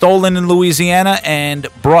were stolen in Louisiana and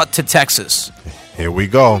brought to Texas. Here we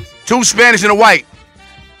go. 2 Spanish and a white.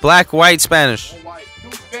 Black, white, Spanish.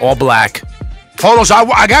 All black. Hold on, so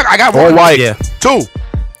I got All one. white. Yeah. 2.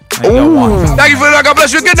 I got one. Thank you for that. God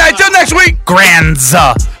bless you. Good night. Till next week.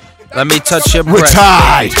 Granza. Let me touch your We're breast.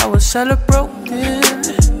 tied. I was celebrating.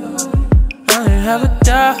 I ain't have a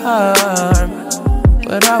dime,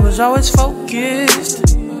 but I was always focused.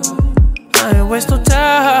 I ain't waste no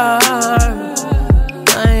time.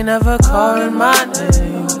 I ain't ever calling my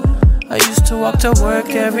name. I used to walk to work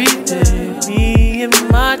every day. Me and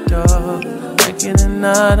my dog, like in and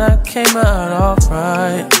out, I came out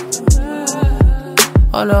alright.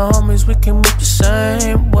 All the homies, we can move the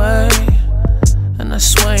same way. And I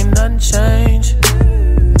swear ain't nothing changed.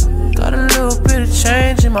 Got a little bit of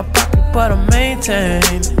change in my pocket, but I maintain.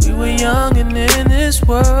 We were young and in this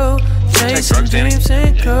world, chasing dreams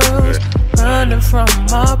and girls, running from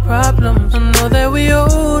our problems. I know that we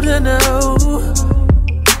older now,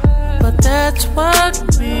 but that's what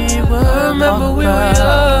we were. Remember we were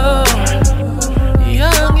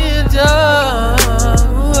young and dumb.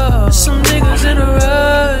 Some niggas in a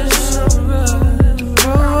rush to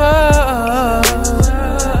grow up.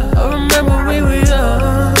 I remember we were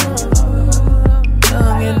young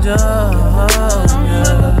and dumb.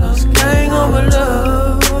 Yeah. Gang over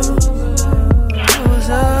love. It was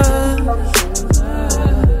us.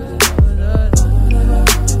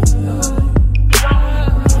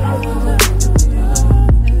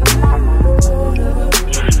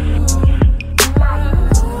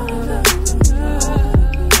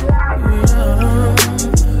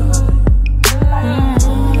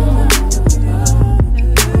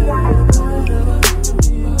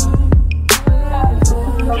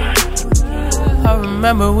 I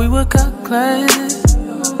remember we were cut class,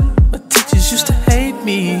 but teachers used to hate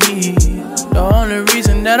me. The only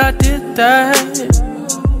reason that I did that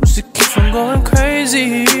was to keep from going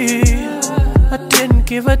crazy. I didn't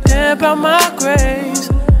give a damn about my grades.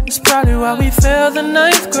 It's probably why we failed the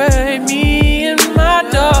 9th grade. Me and my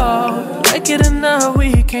dog, like it or not,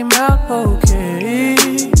 we came out okay.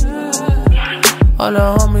 All the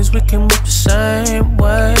homies, we can move the same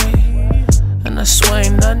way. And I swear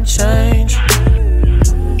ain't nothing changed.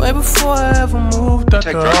 Way before I ever moved out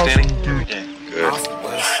the house. Off the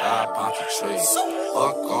west side, Ponte Tree.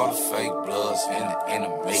 Fuck all the fake bloods in the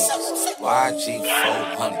enemies. YG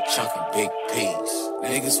 400 chunkin' big P's.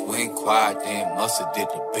 Niggas went quiet, then musta did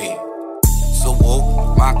the bid. So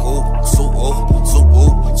whoop, my cool, so whoop, so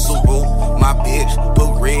whoop, so whoop. My bitch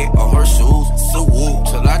put red on her shoes. So whoop,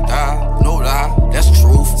 till I die, no lie, that's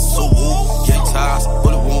truth. So whoop, get ties,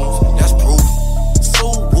 bullet wounds, that's proof. So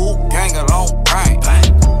whoop, gang along, bang,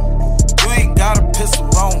 bang. You ain't got a pistol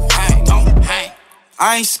on hang, don't hang. I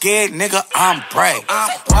I ain't scared, nigga, I'm brave.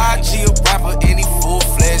 YG a rapper, any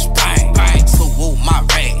full-fledged bang. So woo, my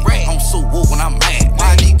rag. I'm so woo when I'm mad.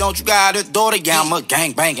 YG, don't you got a daughter? Yeah, I'm a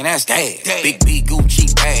gang banging, that's dad. Big B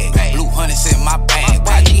Gucci bag. Blue hundreds in my bag.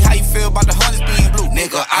 YG, how you feel about the hundreds being blue?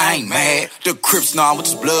 Nigga, I ain't mad. The Crips know with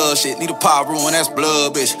this blood shit. Need a pop ruin, that's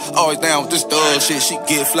blood, bitch. Always down with this thug shit. She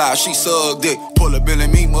get fly, she suck dick. Pull up in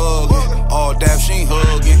and me muggin'. All dap, she ain't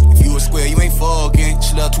huggin'. If you a square, you ain't fuckin'.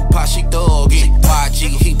 She love Tupac, she thuggin'. YG,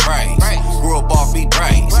 he praise. Grew up off, he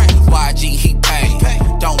praise. YG, he pay.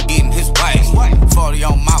 Don't get in his way. 40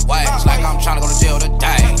 on my waist, like I'm tryna go to jail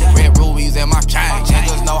today. Red rubies in my chain.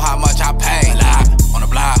 Niggas know how much I pay. Live on the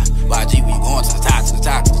block. YG, we going to the top, to the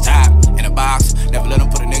top, to the top. In a box. Never let them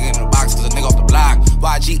put a nigga in a box, cause a nigga off the block.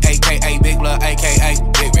 YG, aka Big Blood, aka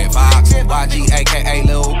Big Red Fox. YG, aka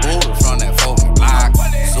Lil Buddha from that folk block.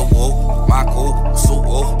 So woo, my cool. So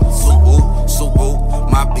woo, so woo, so woo.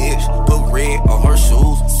 My bitch put red on her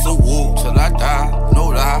shoes. So woo, till I die, no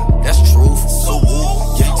lie, that's truth. So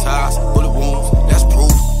woo, get ties, bullet wounds, that's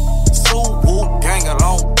proof. So woo, gang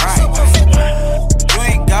along, right? You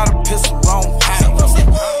ain't got a pistol on hang.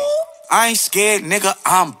 I ain't scared, nigga,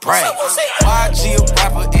 I'm brave. YG a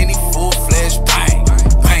rapper, any full-fledged bang.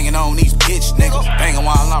 Banging on these bitch niggas, banging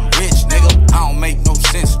while I'm rich, nigga. I don't make no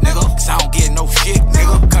sense, nigga, cause I don't get no shit,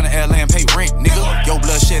 nigga. Come to LA and pay rent, nigga. Your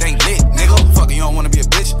blood shit ain't lit, nigga. Fuck, you don't wanna be a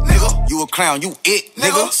bitch, nigga. You a clown, you it,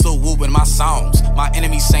 nigga. So whooping my songs, my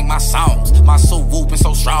enemies sing my songs. My soul whooping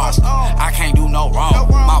so strong, I can't do no wrong.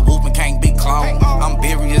 My whooping can't be cloned. I'm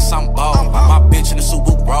serious, I'm bold. My bitch in the suit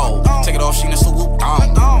whoop roll. Take it off, she in the suit whoop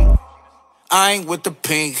thong. I ain't with the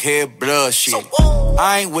pink hair blood shit.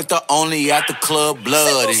 I ain't with the only at the club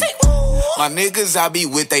bloody. My niggas I be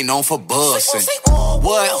with, they known for bustin'.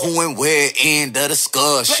 What, who, and where, end the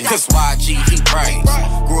discussion. Cause YG, he praise.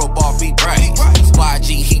 Grew up off, he praise.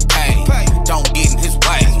 YG, he pay. Don't get in his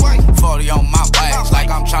way. 40 on my waist,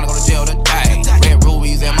 like I'm tryna go to jail today. Red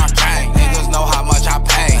rubies in my chain. Niggas know how much I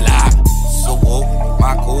pay. Like, so woo,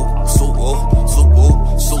 my cool. So woo, so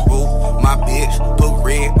woo, so woo. My bitch put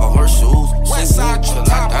red on her shoes. So woo, till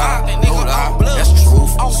I die, no lie, that's truth.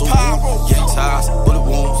 So woo, get ties, bullet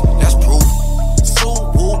wounds, that's proof.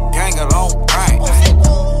 So woo, gang along, right?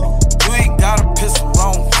 You ain't got a pistol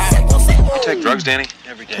on hang. You take drugs, Danny?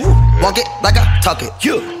 Every day. Walk it like I talk it.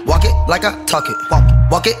 You walk it like I talk it.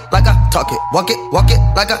 Walk it like I talk it. Walk it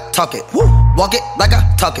like I talk it. Walk it like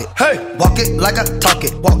I talk it. Hey, walk it like I talk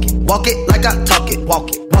it. Walk it like I talk it.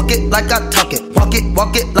 Walk it like I talk it. Walk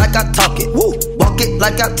it like I talk it. Walk it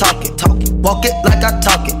like I talk it. Walk it like I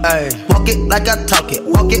talk it. Hey, walk it like I talk it.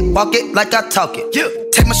 Walk it like I talk it. Yeah.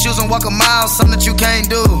 Take my shoes and walk a mile, something that you can't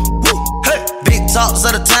do. Hey, big talks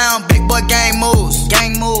of the town, big boy gang moves.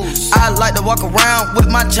 I like to walk around with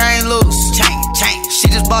my chain loose. Chain. She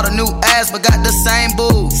just bought a new ass, but got the same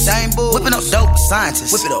boobs. Whipping up dope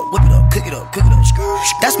scientists. Whip it up, cook it up.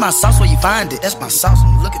 That's my sauce where you find it. That's my sauce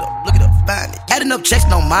when you look it up, find it. Adding up checks,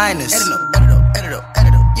 no minus. Add it up,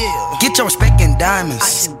 yeah. Get your respect in diamonds.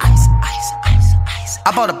 Ice.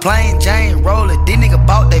 I bought a plain Jane roller, these niggas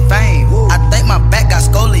bought they fame. I think my back got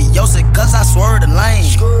scoliosis, cause I swerved the lane.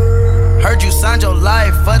 Heard you signed your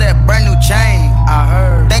life for that brand new chain. I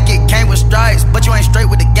heard. Think it came with stripes, but you ain't straight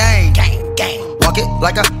with the game. Walk it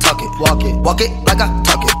like I talk it. Walk it like I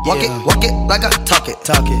talk it. Walk it like I talk it.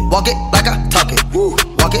 Walk it like I talk it.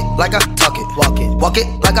 Walk it like I talk it. Walk it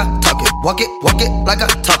like I talk it. Walk it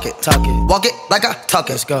like I talk it. Walk it like I talk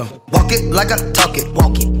it. Let's go. Walk it like I talk it.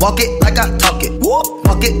 Walk it like I talk it.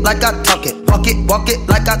 Walk it like I talk it. Walk it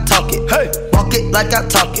like I talk it. Hey, walk it like I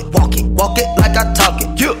talk it. Walk it like I talk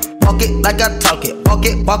it. Yeah. Walk it like I talk it. Walk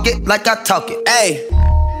it like I talk it. Hey,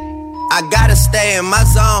 I gotta stay in my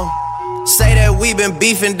zone. Say that we been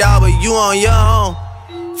beefing, dawg, but you on your own.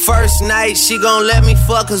 First night, she gon' let me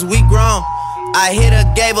fuck cause we grown. I hit her,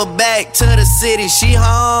 gave her back to the city, she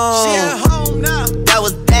home. She at home now. That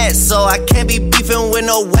was that, so I can't be beefing with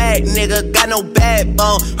no whack nigga. Got no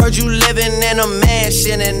backbone. Heard you living in a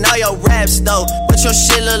mansion and all your raps though. But your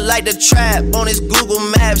shit look like the trap on his Google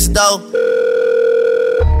Maps though.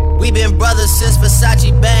 We been brothers since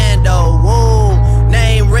Versace Bando, whoa.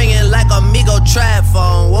 Name ringing like Amigo trap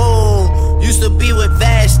phone, whoa. Used to be with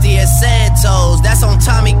Vashti at Santos, that's on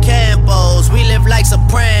Tommy Campos. We live like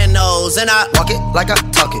Sopranos, and I walk it like I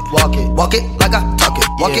talk it. Walk it like I talk it.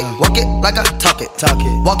 Walk it like I talk it.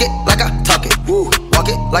 Walk it like I talk it. Walk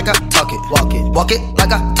it like I talk it. Walk it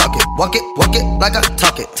like I talk it. Walk it like I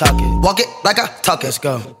talk it. Walk it like I talk it. Let's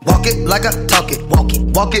go. Walk it like I talk it.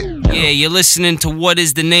 Walk it. Yeah, you're listening to What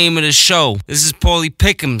Is the Name of the Show. This is Paulie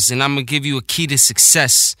Pickums, and I'm gonna give you a key to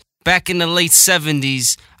success. Back in the late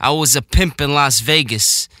 70s, I was a pimp in Las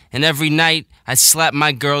Vegas. And every night, I'd slap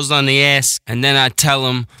my girls on the ass. And then I'd tell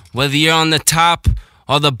them, whether you're on the top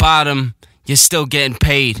or the bottom, you're still getting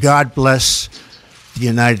paid. God bless the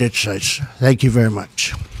United States. Thank you very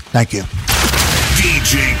much. Thank you.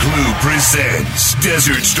 DJ Clue presents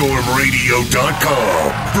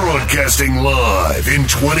DesertStormRadio.com, broadcasting live in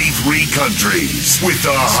 23 countries with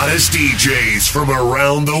the hottest DJs from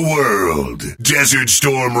around the world.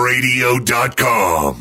 DesertStormRadio.com.